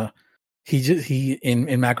 No. He in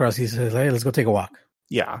Macross he says, "Hey, let's go take a walk."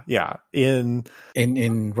 Yeah. In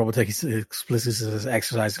Robotech, he explicitly says,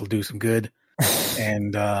 "Exercise will do some good."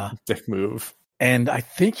 And dick move. And I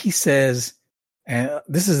think he says, and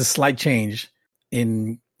this is a slight change.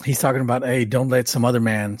 He's talking about, "Hey, don't let some other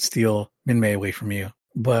man steal Minmay away from you."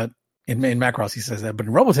 But in Macross, he says that. But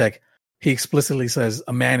in Robotech, he explicitly says,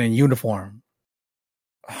 "A man in uniform."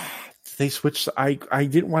 They switched. I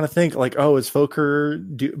didn't want to think like, oh, is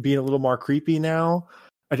Fokker being a little more creepy now?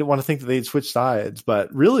 I didn't want to think that they'd switch sides,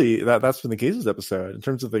 but really, that's been the case this episode in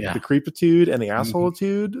terms of the creepitude and the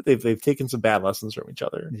assholeitude. They've taken some bad lessons from each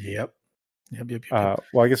other. Yep.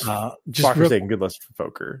 Well, I guess Fokker's taking good lessons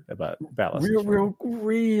from Fokker, but bad lessons.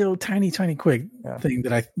 Real tiny quick thing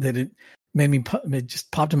that it made me it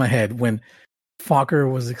just popped in my head when Fokker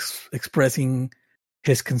was expressing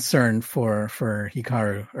his concern for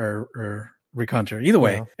Hikaru or Rick Hunter, either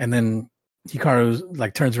way, and then Hikaru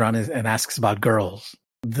like turns around and asks about girls.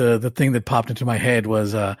 The thing that popped into my head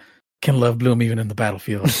was, can love bloom even in the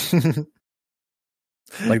battlefield?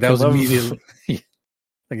 Like that was immediately,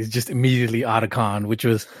 like it's just immediately Otacon, which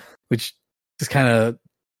is kind of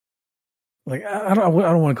like I don't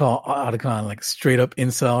want to call Otacon like straight up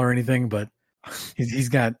incel or anything, but he's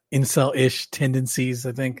got incel-ish tendencies.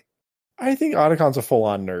 I think Otacon's a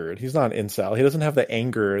full-on nerd. He's not an incel. He doesn't have the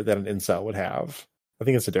anger that an incel would have. I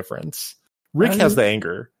think it's a difference. Rick has the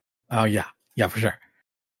anger. Oh yeah, for sure.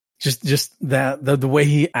 Just that the way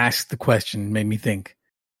he asked the question made me think.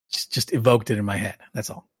 Just evoked it in my head.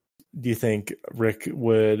 That's all. Do you think Rick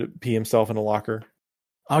would pee himself in a locker?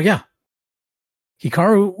 Oh yeah.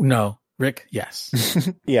 Hikaru, no. Rick,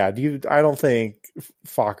 yes. Yeah. I don't think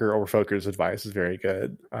Fokker's advice is very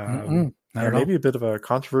good. Maybe a bit of a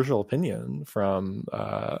controversial opinion from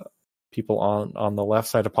people on the left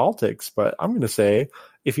side of politics, but I'm going to say,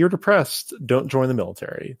 if you're depressed, don't join the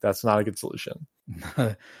military. That's not a good solution.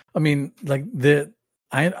 I mean, like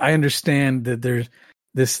I understand that there's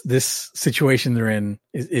this situation they're in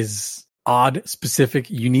is odd,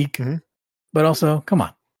 specific, unique, but also, come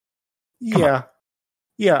on.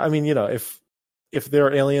 yeah, I mean, if there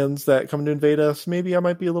are aliens that come to invade us, maybe I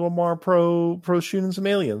might be a little more pro shooting some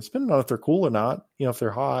aliens, depending on if they're cool or not. If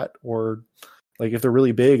they're hot or like if they're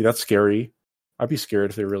really big, that's scary. I'd be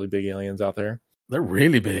scared if they're really big aliens out there. They're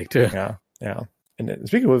really big too. Yeah. And then,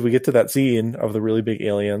 speaking of, we get to that scene of the really big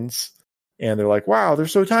aliens, and they're like, "Wow, they're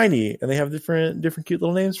so tiny," and they have different cute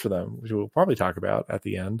little names for them, which we'll probably talk about at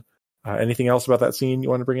the end. Anything else about that scene you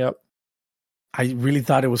want to bring up? I really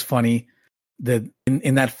thought it was funny that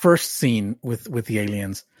in that first scene with the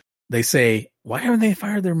aliens, they say, "Why haven't they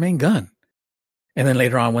fired their main gun?" And then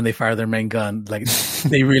later on, when they fire their main gun, like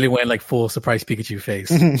they really went like full surprise Pikachu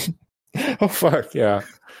face. Oh fuck yeah,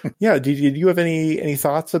 yeah. Did you have any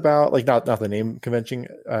thoughts about like not the name convention,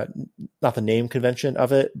 not the name convention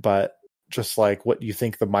of it, but just like what you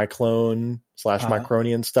think the Myclone /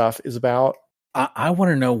 Mycronian stuff is about? I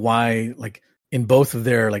want to know why, like in both of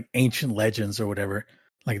their like ancient legends or whatever,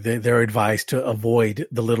 like they're advised to avoid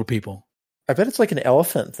the little people. I bet it's like an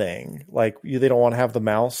elephant thing. Like they don't want to have the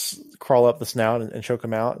mouse crawl up the snout and choke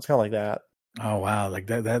them out. It's kind of like that. Oh wow, like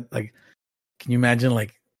that like, can you imagine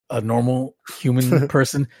like a normal human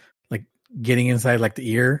person like getting inside like the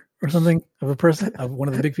ear or something of a person, of one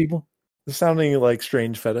of the big people? It's sounding like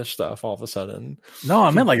strange fetish stuff all of a sudden. No,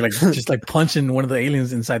 I meant like just like punching one of the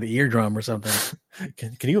aliens inside the eardrum or something.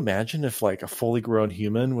 Can you imagine if like a fully grown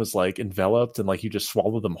human was like enveloped and like you just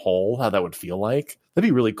swallowed them whole? How that would feel like? That'd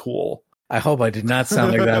be really cool. I hope I did not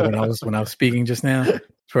sound like that when I was speaking just now.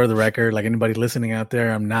 For the record, like anybody listening out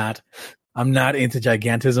there, I'm not into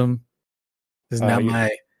gigantism. This is not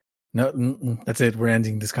my. No, that's it. We're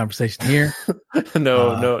ending this conversation here.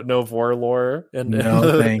 No vor lore.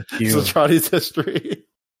 No, thank you. Citrati's history.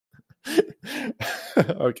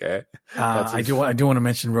 Okay. I do want to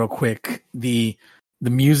mention real quick the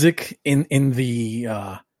music in the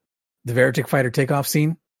Veritech fighter takeoff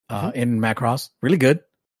scene in Macross, really good.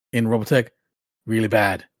 In Robotech, really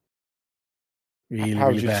bad. How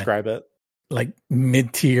would you describe it? Like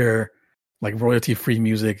mid-tier, like royalty-free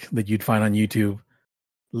music that you'd find on YouTube.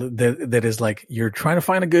 That is like you're trying to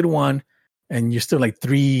find a good one, and you're still like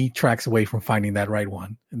 3 tracks away from finding that right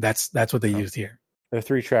one. And that's what they used here. They're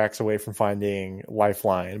 3 tracks away from finding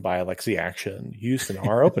Lifeline by Alexi Action, used in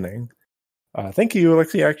our opening. Thank you,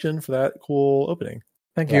 Alexi Action, for that cool opening.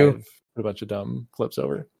 Thank you. I've put a bunch of dumb clips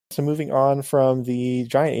over. So moving on from the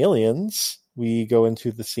giant aliens, we go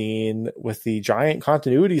into the scene with the giant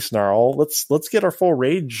continuity snarl. Let's get our full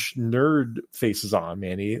rage nerd faces on,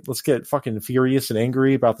 Manny. Let's get fucking furious and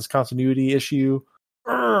angry about this continuity issue.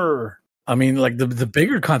 Urgh. I mean, like the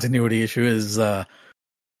bigger continuity issue is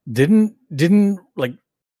didn't like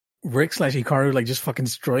Rick / Hikaru like just fucking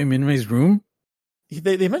destroy Minmei's room?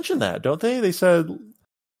 They mentioned that, don't they? They said,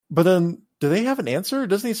 but then do they have an answer?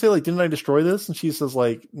 Doesn't he say like, didn't I destroy this? And she says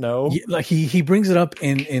like, no. Like he brings it up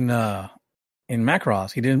in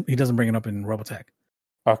Macross. He doesn't bring it up in Robotech.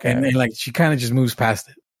 Okay. And like she kind of just moves past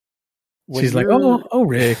it. She's like, oh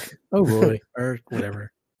Rick, oh Roy, or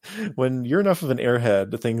whatever. When you're enough of an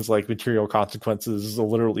airhead, things like material consequences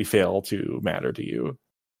literally fail to matter to you.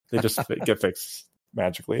 They just get fixed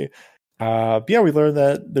magically. But yeah, we learned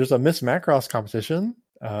that there's a Miss Macross competition.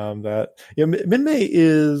 That Minmei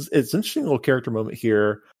it's an interesting little character moment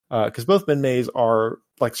here because both Minmeis are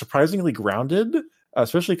like surprisingly grounded,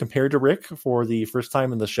 especially compared to Rick for the first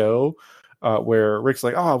time in the show, where Rick's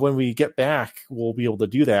like, when we get back, we'll be able to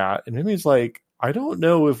do that. And Minmei's like, I don't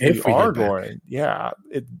know if we are going. Yeah,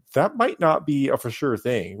 that might not be a for sure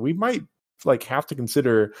thing. We might like have to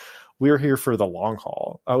consider we're here for the long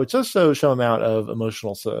haul, which does show amount of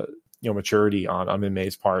emotional maturity on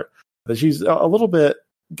Minmei's part. That she's got a little bit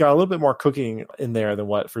more cooking in there than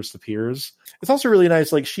what first appears. It's also really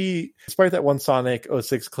nice. Like she, despite that one Sonic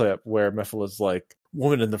 06 clip where Mephila's like,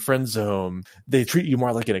 woman in the friend zone, they treat you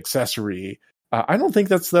more like an accessory. I don't think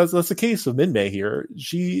that's the case of Minmei here.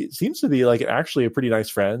 She seems to be like actually a pretty nice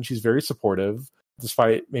friend. She's very supportive,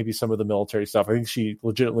 despite maybe some of the military stuff. I think she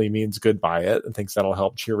legitimately means good by it and thinks that'll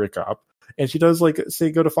help cheer Rick up. And she does like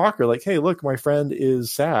go to Fokker, like, hey, look, my friend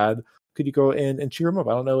is sad. Could you go in and cheer him up?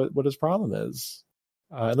 I don't know what his problem is.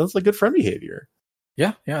 And that's like good friend behavior.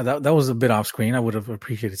 Yeah, that was a bit off screen. I would have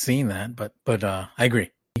appreciated seeing that, but I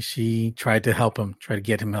agree. She tried to help him, try to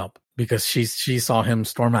get him help because she saw him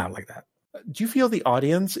storm out like that. Do you feel the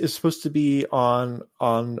audience is supposed to be on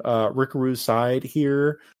Rikaru's side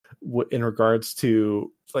here in regards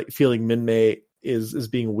to like feeling Minmei is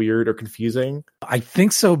being weird or confusing? I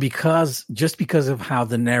think so because of how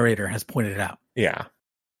the narrator has pointed it out. Yeah.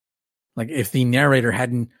 Like if the narrator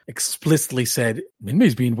hadn't explicitly said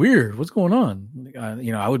Minmei's being weird, what's going on?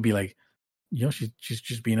 I would be like, she's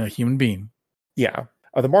just being a human being. Yeah.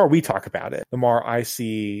 the more we talk about it, the more I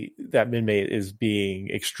see that Minmay is being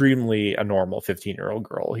extremely a normal 15-year-old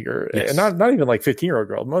girl here. Yes. And not even like 15-year-old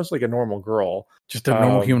girl, most like a normal girl. Just a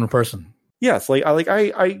normal human person. Yes,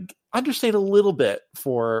 I understand a little bit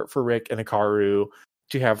for Rick and Hikaru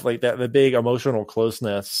to have like the big emotional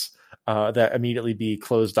closeness that immediately be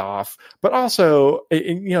closed off, but also,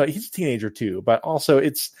 he's a teenager too. But also,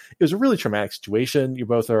 it was a really traumatic situation. You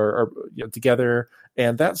both are together,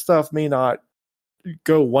 and that stuff may not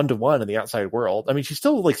go 1-to-1 in the outside world. I mean, she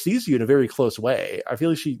still like sees you in a very close way. I feel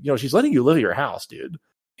like she's letting you live at your house, dude.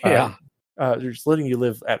 Yeah. Just letting you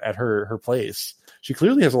live at her place. She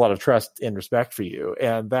clearly has a lot of trust and respect for you,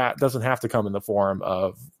 and that doesn't have to come in the form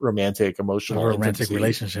of emotional intimacy.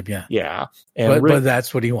 Relationship. Yeah. And but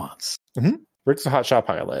that's what he wants. Mm-hmm. Rick's a hotshot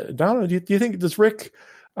pilot. Donna, do you think, does Rick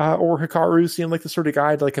or Hikaru seem like the sort of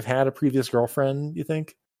guy to like have had a previous girlfriend? You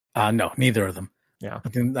think? No, neither of them. Yeah,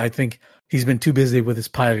 I think he's been too busy with his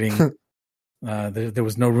piloting. There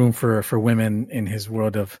was no room for women in his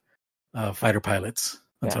world of fighter pilots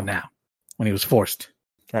until now, when he was forced.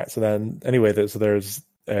 All right. So then, anyway, there's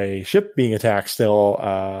a ship being attacked still,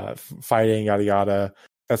 fighting, yada yada.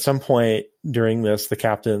 At some point during this, the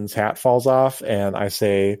captain's hat falls off, and I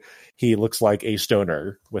say he looks like a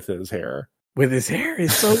stoner with his hair. With his hair,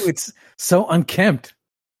 it's so unkempt,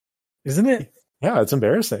 isn't it? Yeah, it's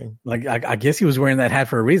embarrassing. Like I guess he was wearing that hat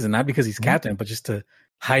for a reason, not because he's captain, but just to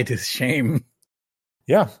hide his shame.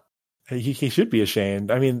 Yeah, he should be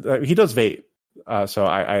ashamed. I mean, he does vape, so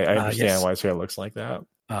I understand why his hair looks like that.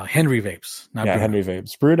 Henry vapes, not Bruno. Henry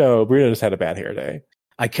vapes. Bruno just had a bad hair day.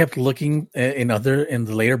 I kept looking in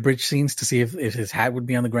the later bridge scenes to see if his hat would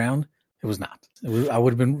be on the ground. It was not. I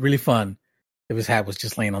would have been really fun if his hat was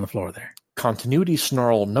just laying on the floor there. Continuity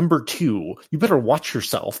snarl number 2. You better watch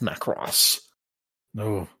yourself, Macross.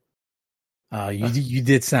 No. You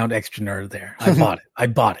did sound extra nerd there. I bought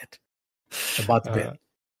it. I bought the bit.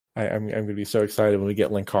 I'm going to be so excited when we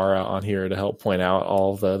get Linkara on here to help point out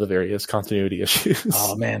all the various continuity issues.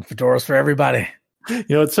 Oh man, fedoras for everybody.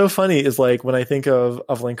 It's so funny is like when I think of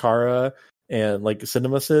Linkara and like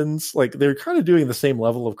CinemaSins, like they're kind of doing the same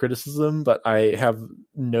level of criticism, but I have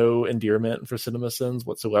no endearment for CinemaSins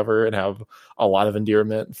whatsoever and have a lot of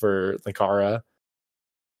endearment for Linkara.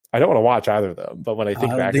 I don't want to watch either of them, but when I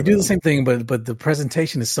think back, they do the same thing, but the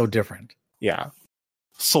presentation is so different. Yeah,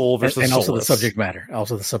 soul versus and also soulless. the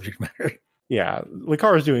subject matter. Yeah,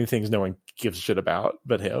 Linkara's doing things no one gives a shit about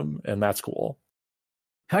but him, and that's cool.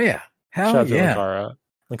 Hell yeah. Shout out to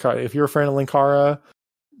Linkara. If you're a fan of Linkara,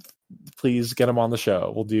 please get him on the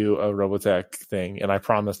show. We'll do a Robotech thing, and I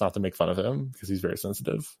promise not to make fun of him because he's very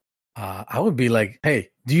sensitive. I would be like, hey,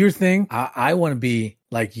 do your thing. I want to be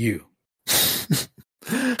like you.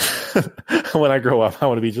 When I grow up, I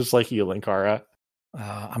want to be just like you, Linkara.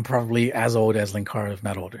 I'm probably as old as Linkara, if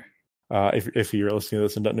not older. If you're listening to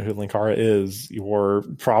this and don't know who Linkara is, you're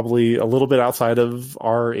probably a little bit outside of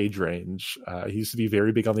our age range. He used to be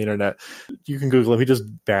very big on the internet. You can Google him. He does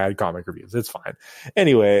bad comic reviews. It's fine.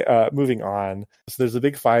 Anyway, moving on. So there's a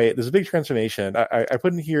big fight. There's a big transformation. I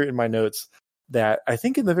put in here in my notes that I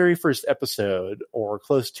think in the very first episode or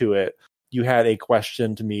close to it, you had a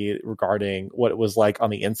question to me regarding what it was like on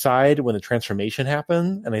the inside when the transformation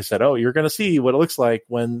happened. And I said, oh, you're going to see what it looks like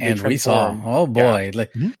when they transform. We saw, oh boy.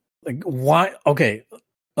 Yeah. Like why? Okay.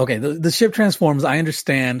 The ship transforms. I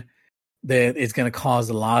understand that it's going to cause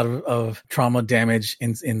a lot of trauma damage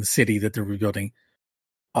in the city that they're rebuilding.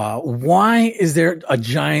 Why is there a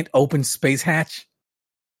giant open space hatch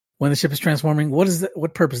when the ship is transforming?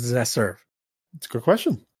 What purpose does that serve? It's a good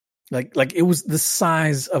question. Like it was the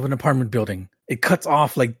size of an apartment building. It cuts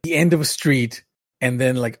off like the end of a street, and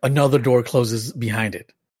then like another door closes behind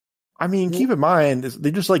it. I mean, keep in mind,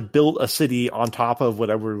 they just like built a city on top of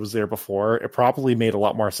whatever was there before. It probably made a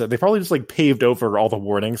lot more sense. They probably just like paved over all the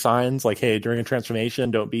warning signs, like, "Hey, during a transformation,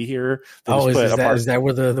 don't be here." Is that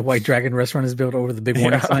where the White Dragon restaurant is built over the big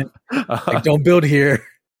warning sign? Like, don't build here.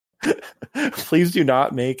 Please do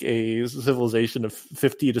not make a civilization of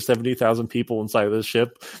 50 to 70,000 people inside of this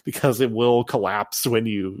ship because it will collapse when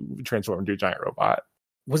you transform into a giant robot.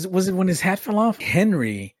 Was it when his hat fell off?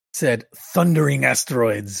 Henry said thundering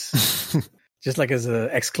asteroids, just like as an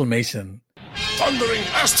exclamation. Thundering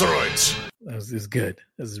asteroids. That was good.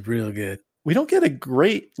 That was real good. We don't get a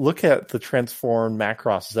great look at the transformed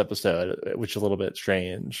Macross episode, which is a little bit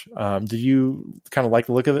strange. Did you kind of like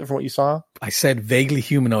the look of it from what you saw? I said vaguely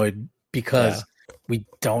humanoid because we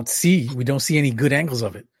don't see any good angles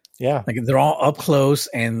of it. Yeah. Like they're all up close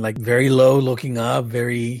and like very low looking up,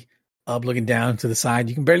 very up looking down to the side.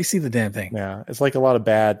 You can barely see the damn thing. Yeah. It's like a lot of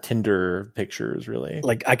bad Tinder pictures, really.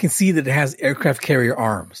 Like I can see that it has aircraft carrier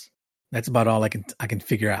arms. That's about all I can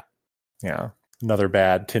figure out. Yeah. Another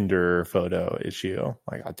bad Tinder photo issue.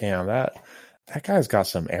 Like, oh, damn, that guy's got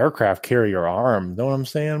some aircraft carrier arm. Know what I'm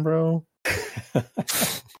saying, bro?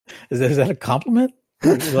 Is that a compliment?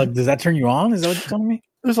 Like, does that turn you on? Is that what you're telling me?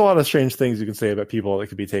 There's a lot of strange things you can say about people that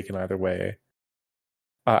could be taken either way.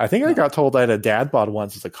 I think I got told I had a dad bod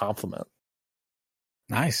once as a compliment.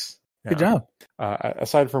 Nice. Good job.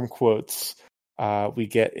 Aside from quotes, we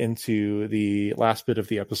get into the last bit of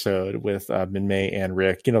the episode with Minmay and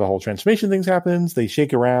Rick. You know, the whole transformation things happens. They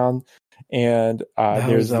shake around, and that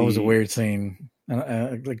was a weird scene.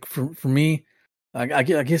 Like for me, I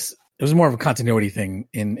guess it was more of a continuity thing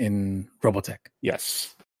in Robotech.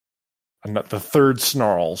 Yes. And the third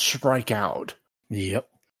snarl, strike out. Yep.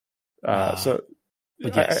 Yes.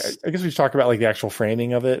 I guess we should talk about like the actual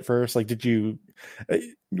framing of it first. Like, did you,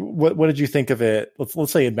 what did you think of it?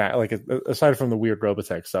 Let's say in like aside from the weird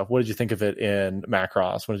Robotech stuff, what did you think of it in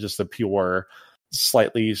Macross when it's just a pure,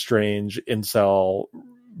 slightly strange incel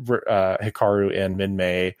Hikaru and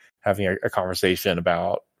Minmay having a conversation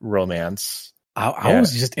about romance? I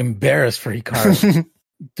was just embarrassed for Hikaru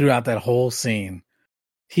throughout that whole scene.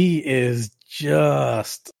 He is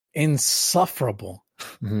just insufferable.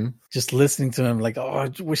 Mm-hmm. Just listening to him, like, oh, I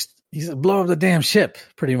wish he's blow up the damn ship,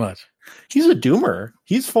 pretty much. He's a doomer.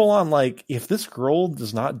 He's full on like, if this girl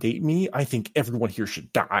does not date me, I think everyone here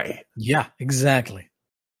should die. Yeah, exactly.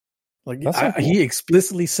 Like he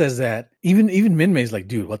explicitly says that. Even Minmay's like,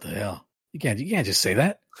 dude, what the hell? You can't just say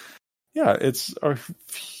that. Yeah, it's a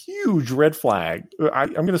huge red flag.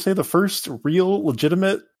 I'm going to say the first real,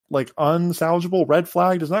 legitimate, like unsalvageable red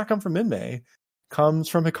flag does not come from Minmay. Comes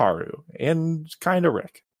from Hikaru and kind of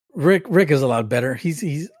Rick. Rick is a lot better.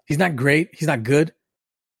 He's not great. He's not good,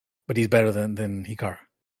 but he's better than Hikaru.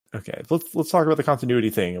 Okay, let's talk about the continuity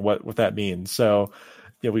thing and what that means. So,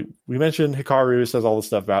 yeah, we mentioned Hikaru says all this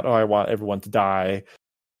stuff about, oh, I want everyone to die.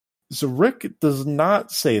 So Rick does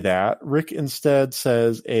not say that. Rick instead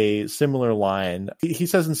says a similar line. He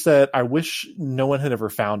says instead, I wish no one had ever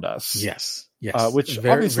found us. Yes. Which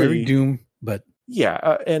very, obviously very Doom, but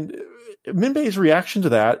yeah, and Minmay's reaction to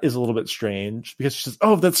that is a little bit strange because she says,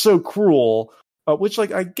 "Oh, that's so cruel," which,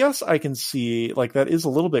 like, I guess I can see, like, that is a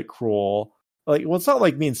little bit cruel. Like, well, it's not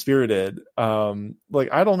like mean spirited.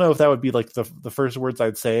 Like, I don't know if that would be like the first words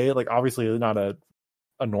I'd say. Like, obviously, not a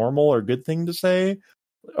normal or good thing to say.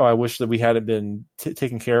 Oh, I wish that we hadn't been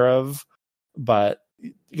taken care of, but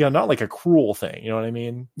not like a cruel thing. You know what I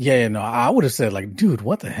mean? Yeah, no, I would have said like, dude,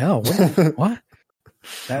 what the hell? What?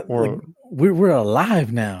 That like, we're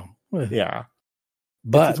alive now. Yeah,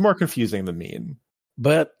 but it's more confusing than mean.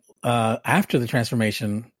 But after the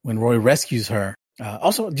transformation, when Roy rescues her,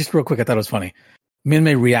 also just real quick, I thought it was funny.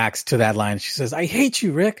 Minmay reacts to that line. She says, "I hate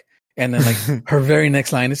you, Rick," and then like her very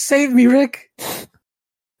next line is, "Save me, Rick."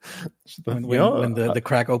 when the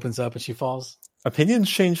crack opens up and she falls. Opinions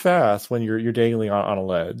change fast when you're dangling on a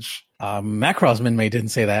ledge. Macross Minmay didn't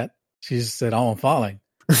say that. She just said, "Oh, I'm falling."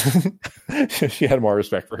 She had more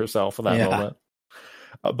respect for herself in that moment.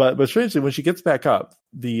 But strangely, when she gets back up,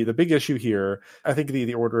 the big issue here, I think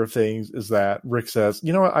the order of things is that Rick says,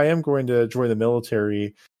 "You know what? I am going to join the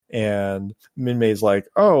military," and Minmay's like,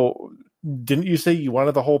 "Oh, didn't you say you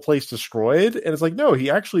wanted the whole place destroyed?" And it's like, no,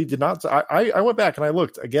 he actually did not. I went back and I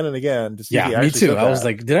looked again and again to see. Yeah, me too. I was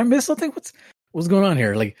like, did I miss something? What's going on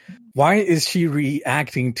here? Like, why is she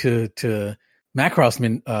reacting to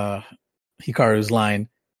Macross Hikaru's line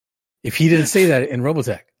if he didn't say that in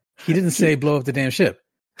Robotech? He didn't say blow up the damn ship.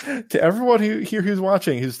 To everyone who's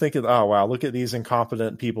watching, who's thinking, "Oh wow, look at these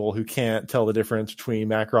incompetent people who can't tell the difference between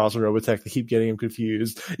Macross and Robotech. They keep getting them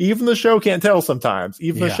confused. Even the show can't tell sometimes.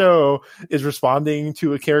 Even the show is responding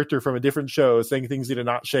to a character from a different show, saying things they did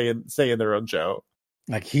not say in their own show."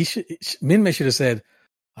 Like Minmay should have said,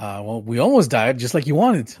 "Well, we almost died, just like you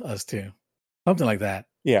wanted us to," something like that.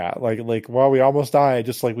 Yeah, like well, we almost died,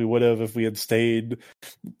 just like we would have if we had stayed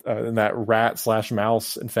in that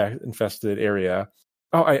rat/mouse infested area.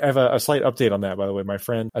 Oh, I have a slight update on that, by the way. My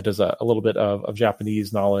friend does a little bit of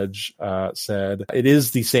Japanese knowledge, said it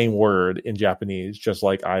is the same word in Japanese, just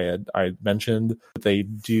like I mentioned. They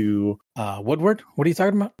do... what word? What are you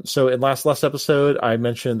talking about? So in last episode, I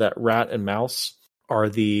mentioned that rat and mouse are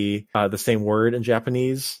the same word in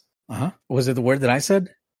Japanese. Uh-huh. Was it the word that I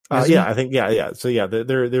said? Yeah, I think yeah. So yeah,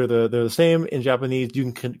 they're the same in Japanese.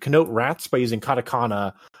 You can connote rats by using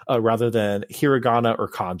katakana rather than hiragana or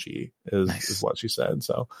kanji is what she said.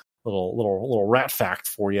 So little rat fact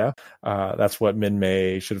for you. That's what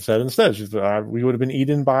Minmay should have said instead. We would have been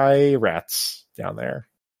eaten by rats down there.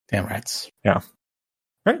 Damn rats. Yeah.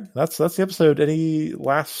 All right, that's the episode. Any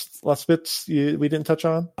last bits we didn't touch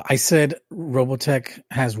on? I said Robotech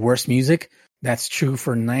has worse music. That's true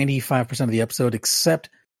for 95% of the episode, except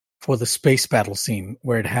for the space battle scene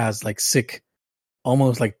where it has like sick,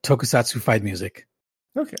 almost like tokusatsu fight music,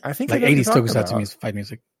 Okay, I think like I know what you're 80s talking tokusatsu about. fight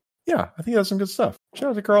music. Yeah, I think that's some good stuff. Shout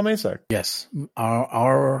out to Carl Masek, Yes,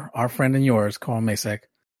 our friend and yours, Carl Masek.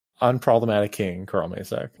 unproblematic king, Carl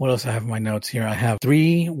Masek. What else I have in my notes here? I have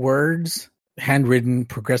 3 words, handwritten,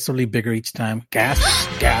 progressively bigger each time. Gasp,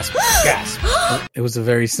 gasp, gasp. It was a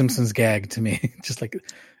very Simpsons gag to me. Just like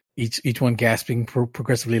each one gasping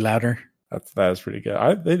progressively louder. That is pretty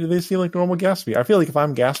good. They seem like normal gasping. I feel like if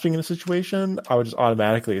I'm gasping in a situation, I would just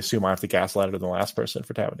automatically assume I have to gasp louder than the last person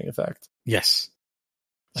for it to have any effect. Yes.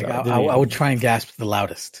 Like So, I would try and gasp the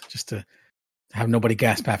loudest just to have nobody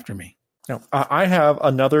gasp after me. No, I have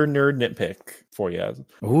another nerd nitpick for you.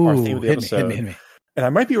 Ooh, Our theme of the hit episode. me. And I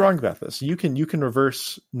might be wrong about this. You can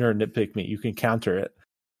reverse nerd nitpick me. You can counter it.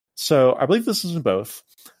 So I believe this is in both.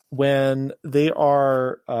 When they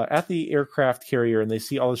are at the aircraft carrier and they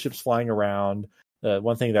see all the ships flying around,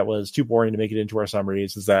 one thing that was too boring to make it into our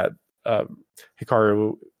summaries is that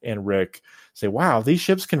Hikaru and Rick say, "Wow, these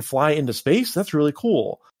ships can fly into space. That's really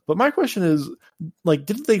cool." But my question is, like,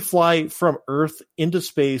 didn't they fly from Earth into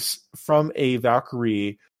space from a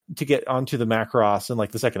Valkyrie to get onto the Macross in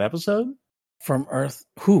like the second episode? From Earth,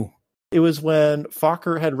 who? It was when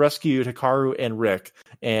Fokker had rescued Hikaru and Rick,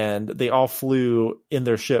 and they all flew in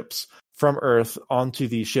their ships from Earth onto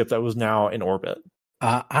the ship that was now in orbit.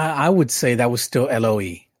 I would say that was still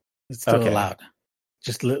LOE. It's still Okay. allowed.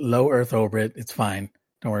 Just low Earth orbit. It's fine.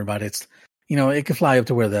 Don't worry about it. It's, it can fly up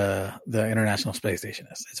to where the International Space Station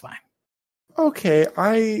is. It's fine. Okay,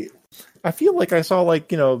 I feel like I saw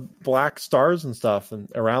black stars and stuff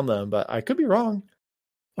around them, but I could be wrong.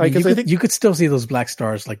 I mean, Because I think you could still see those black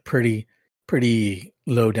stars like pretty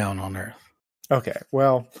low down on Earth. okay,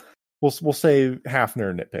 well, we'll say half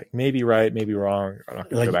nerd nitpick. Maybe right, maybe wrong. I'm not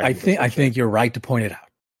gonna Like go back I and think you're right to point it out.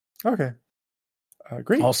 Okay,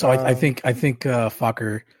 great. Also, I think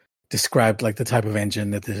Fokker described like the type of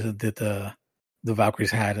engine that the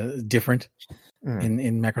Valkyries had different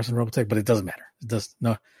in Macross and Robotech, but it doesn't matter. It does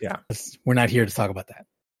no. Yeah, we're not here to talk about that.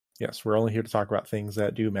 yes, we're only here to talk about things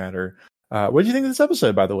that do matter. What did you think of this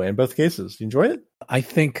episode, by the way, in both cases? You enjoy it? I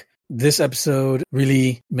think this episode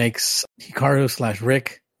really makes Hikaru /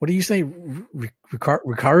 Rick. What do you say?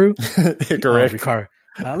 Rikaru? Correct. Rikaru.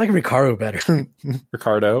 I like Rikaru better.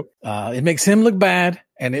 Ricardo. It makes him look bad,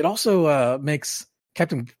 and it also makes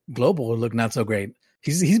Captain Global look not so great.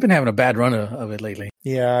 He's been having a bad run of it lately.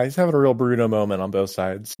 Yeah, he's having a real Bruno moment on both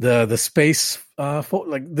sides. The space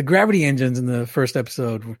like the gravity engines in the first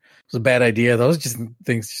episode was a bad idea. Those just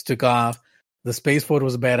things just took off. The space photo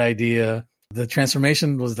was a bad idea. The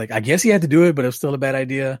transformation was like, I guess he had to do it, but it was still a bad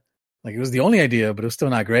idea. Like it was the only idea, but it was still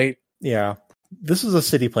not great. Yeah, this is a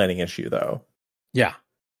city planning issue, though. Yeah,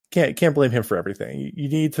 Can't blame him for everything. You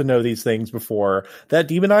need to know these things before. That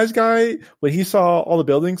demonized guy, when he saw all the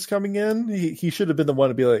buildings coming in, he should have been the one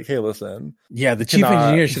to be like, "Hey, listen." yeah. The chief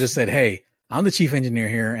engineer should have said, "Hey, I'm the chief engineer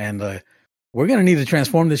here, and we're going to need to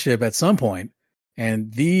transform this ship at some point.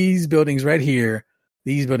 And these buildings right here,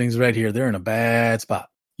 they're in a bad spot."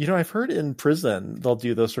 I've heard in prison they'll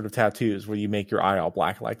do those sort of tattoos where you make your eye all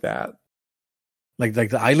black like that. Like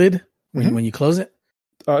the eyelid when you close it.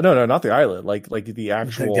 No, not the eyelid. Like the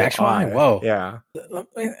actual The actual eye? Whoa. Yeah.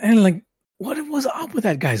 And like, what was up with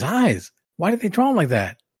that guy's eyes? Why did they draw him like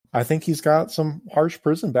that? I think he's got some harsh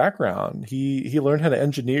prison background. He learned how to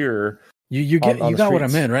engineer. You got the what I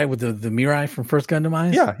streets. meant, right? With the Mirai from First Gundam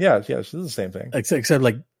eyes. Yeah. This is the same thing. Except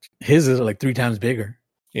like his is like 3 times bigger.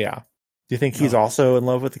 Yeah. Do you think he's also in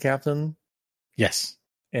love with the captain? Yes.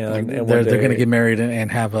 And they're going to get married and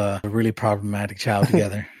have a really problematic child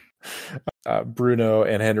together. Bruno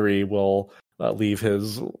and Henry will leave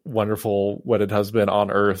his wonderful wedded husband on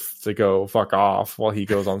Earth to go fuck off while he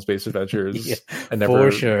goes on space adventures. Yeah, and never,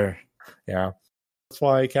 for sure. Yeah. That's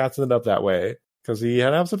why cats ended up that way, because he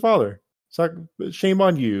had an absent father. So shame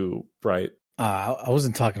on you, Bright. I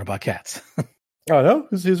wasn't talking about cats. Oh, no?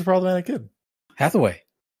 Who's a problematic kid? Hathaway.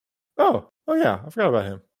 Oh yeah. I forgot about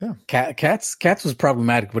him. Yeah. Cats was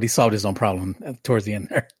problematic, but he solved his own problem towards the end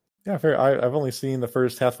there. Yeah, fair. I've only seen the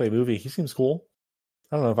first Hathaway movie. He seems cool.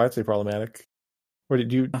 I don't know if I'd say problematic. Or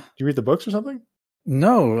did you read the books or something?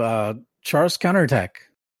 No, Char's Counterattack.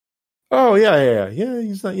 Oh yeah.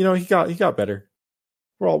 He's not. He got better.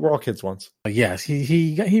 We're all kids once. Yes,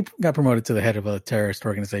 he got promoted to the head of a terrorist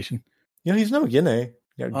organization. He's no Guinea.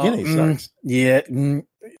 Yeah, Guinea sucks. Yeah.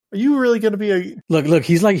 Are you really going to be a? Look.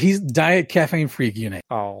 He's diet caffeine freak unit.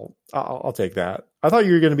 I'll take that. I thought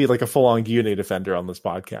you were going to be like a full-on Gyune defender on this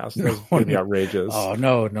podcast. That was going to be outrageous. Oh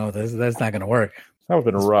no, that's not going to work. That would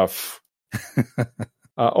have been rough.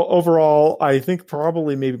 Overall, I think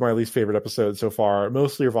probably maybe my least favorite episode so far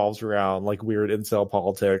mostly revolves around like weird incel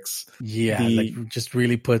politics. Yeah, like just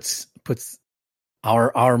really puts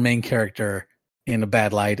our main character in a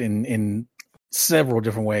bad light in several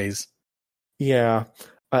different ways. Yeah,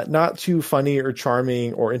 not too funny or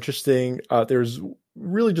charming or interesting. There's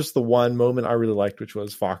really just the one moment I really liked, which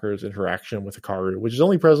was Fokker's interaction with Hikaru, which is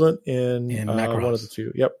only present in Macross. one of the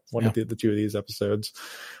two. Yep, one of the two of these episodes.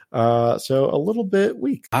 So a little bit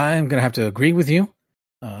weak. I'm gonna have to agree with you.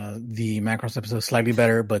 The Macross episode is slightly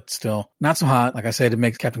better, but still not so hot. Like I said, it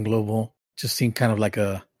makes Captain Global just seem kind of like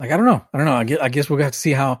I don't know. I guess we're gonna have to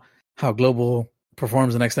see how Global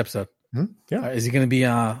performs the next episode. Mm-hmm. Yeah, is he gonna be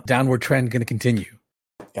a downward trend going to continue?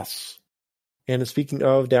 Yes. And speaking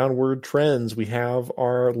of downward trends, we have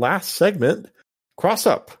our last segment, Cross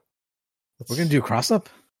Up. We're going to do Cross Up?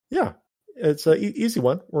 Yeah. It's an easy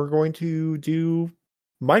one. We're going to do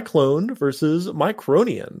My Clone versus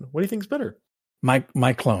Micronian. What do you think's better? My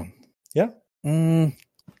Clone. Yeah.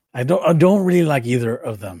 I don't really like either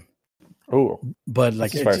of them. Oh. But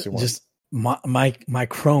like just my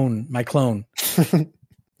clone. My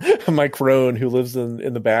crone who lives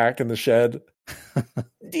in the back in the shed.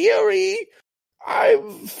 Dearie,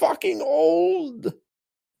 I'm fucking old.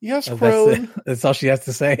 Yes, crone. That's all she has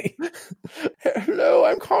to say. Hello,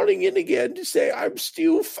 I'm calling in again to say I'm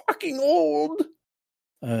still fucking old.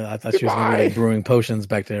 I thought she was going to be like brewing potions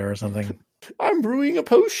back there or something. I'm brewing a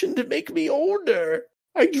potion to make me older.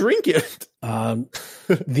 I drink it.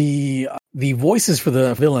 The voices for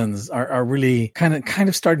the villains are really kind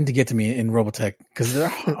of starting to get to me in Robotech because they're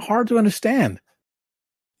hard to understand.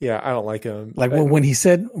 Yeah, I don't like him. Like when he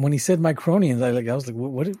said Micronians, I was like,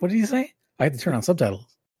 what did he say? I had to turn on subtitles.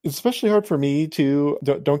 It's especially hard for me to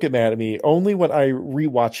don't get mad at me. Only when I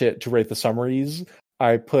rewatch it to rate the summaries,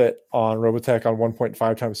 I put on Robotech on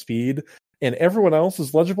 1.5 times speed, and everyone else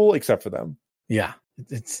is legible except for them. Yeah,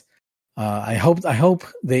 it's. I hope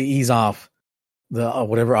they ease off the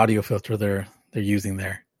whatever audio filter they're using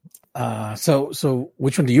there. So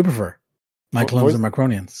which one do you prefer? My clones or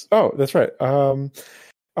Micronians? Oh, that's right. So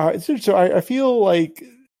I feel like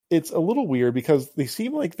it's a little weird because they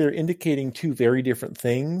seem like they're indicating two very different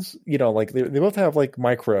things. You know, like they both have like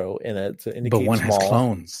micro in it to indicate but one small. has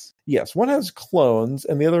clones. Yes, one has clones,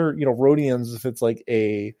 and the other, Rhodians, if it's like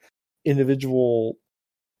a individual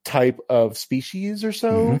type of species or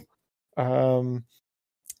so. Mm-hmm.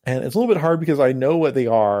 And it's a little bit hard because I know what they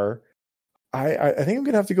are. I think I'm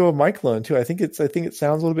gonna have to go with my clone too. I think it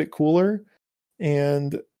sounds a little bit cooler,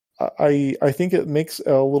 and I think it makes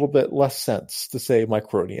a little bit less sense to say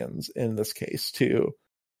Micronians in this case too.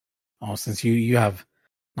 Oh, since you have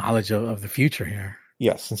knowledge of the future here.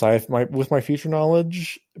 Yes, since I have my future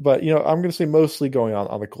knowledge, but I'm going to say mostly going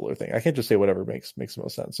on the cooler thing. I can't just say whatever makes the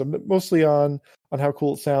most sense. So mostly on how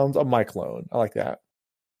cool it sounds. On my clone, I like that.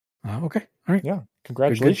 Okay, all right. Yeah,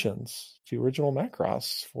 congratulations to Original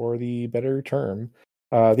Macross for the better term.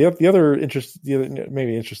 The other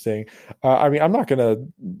maybe interesting. I mean, I'm not going to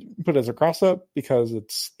put it as a cross up because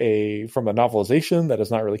it's from a novelization that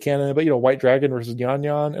is not really canon. But White Dragon versus Nyan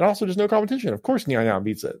Nyan, and also just no competition. Of course, Nyan Nyan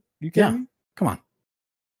beats it. You can. Yeah, come on.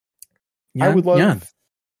 I would love. Nyan.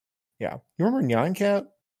 Yeah, you remember Nyan Cat?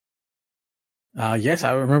 Yes,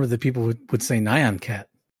 I remember the people would say Nyan Cat.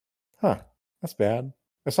 Huh, that's bad.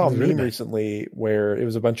 I saw a meme recently where it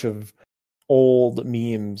was a bunch of old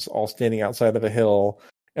memes all standing outside of a hill,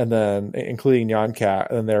 and then including Nyan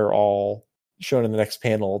Cat, and they're all shown in the next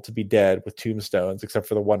panel to be dead with tombstones, except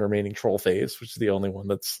for the one remaining troll face, which is the only one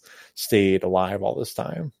that's stayed alive all this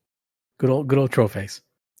time. Good old troll face.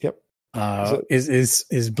 Yep.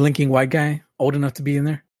 Is Blinking White Guy old enough to be in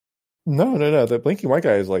there? No. The Blinking White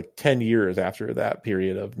Guy is like 10 years after that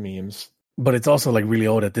period of memes. But it's also like really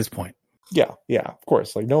old at this point. Yeah, of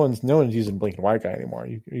course. Like no one's using Blinking White Guy anymore.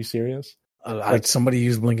 Are you serious? Somebody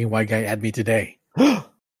used Blinking White Guy at me today.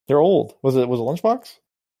 They're old. Was it Lunchbox?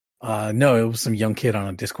 No, it was some young kid on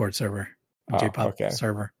a Discord server, J-pop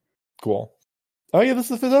server. Cool. Oh yeah, this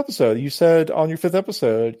is the 5th episode. You said on your 5th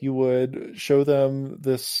episode you would show them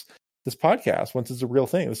this podcast once it's a real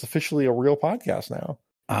thing. It's officially a real podcast now.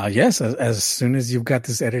 Yes. As soon as you've got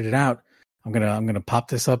this edited out, I'm gonna pop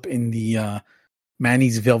this up in the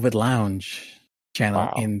Manny's Velvet Lounge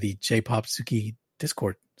channel in the J-pop Suki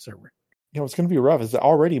Discord server. It's going to be rough. Is that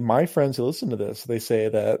already my friends who listen to this, they say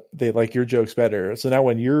that they like your jokes better. So now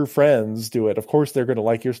when your friends do it, of course they're going to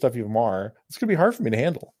like your stuff even more. It's going to be hard for me to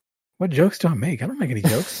handle. What jokes do I make? I don't make any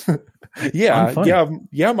jokes.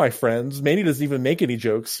 Yeah, my friends. Manny doesn't even make any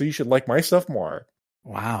jokes, so you should like my stuff more.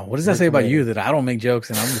 Wow. What does that say about you that I don't make jokes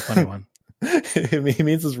and I'm the funny one? It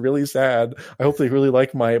means it's really sad. I hope they really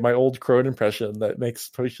like my old crone impression that makes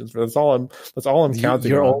potions. That's all I'm counting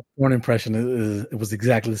Your on. old porn impression it was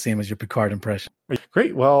exactly the same as your Picard impression.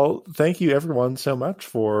 Great. Well, thank you everyone so much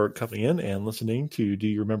for coming in and listening to Do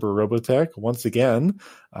You Remember Robotech? Once again,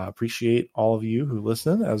 appreciate all of you who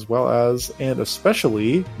listen, as well as, and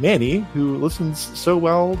especially Manny, who listens so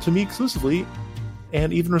well to me exclusively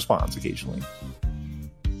and even responds occasionally.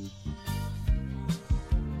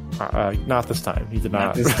 Not this time. He did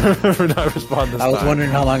not, not respond this time. I was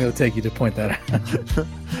wondering how long it would take you to point that out.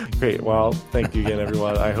 Great. Well, thank you again,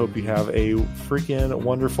 everyone. I hope you have a freaking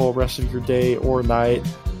wonderful rest of your day or night.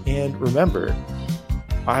 And remember,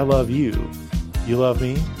 I love you. You love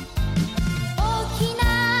me. 大きな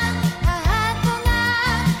ハートが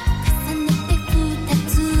重ねて二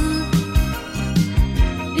つ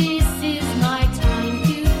This is my time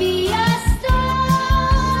to be a star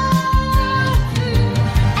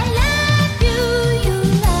I love you, you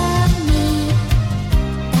love me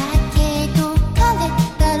だけど彼っ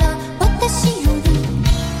たら私より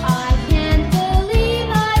I can't believe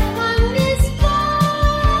I've come this far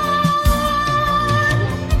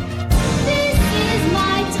This is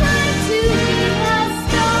my time to be a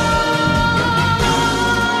star.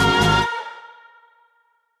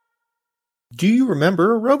 Do You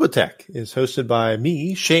Remember Robotech is hosted by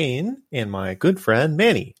me, Shane, and my good friend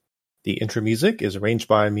Manny. The intro music is arranged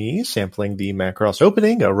by me, sampling the Macross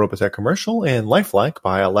opening, a Robotech commercial, and Lifelike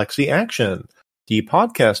by Alexi Action. The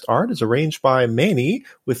podcast art is arranged by Manny,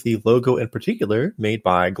 with the logo in particular made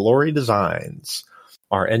by Glory Designs.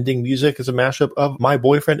 Our ending music is a mashup of My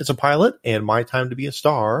Boyfriend is a Pilot and My Time to Be a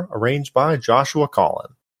Star, arranged by Joshua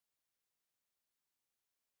Collin.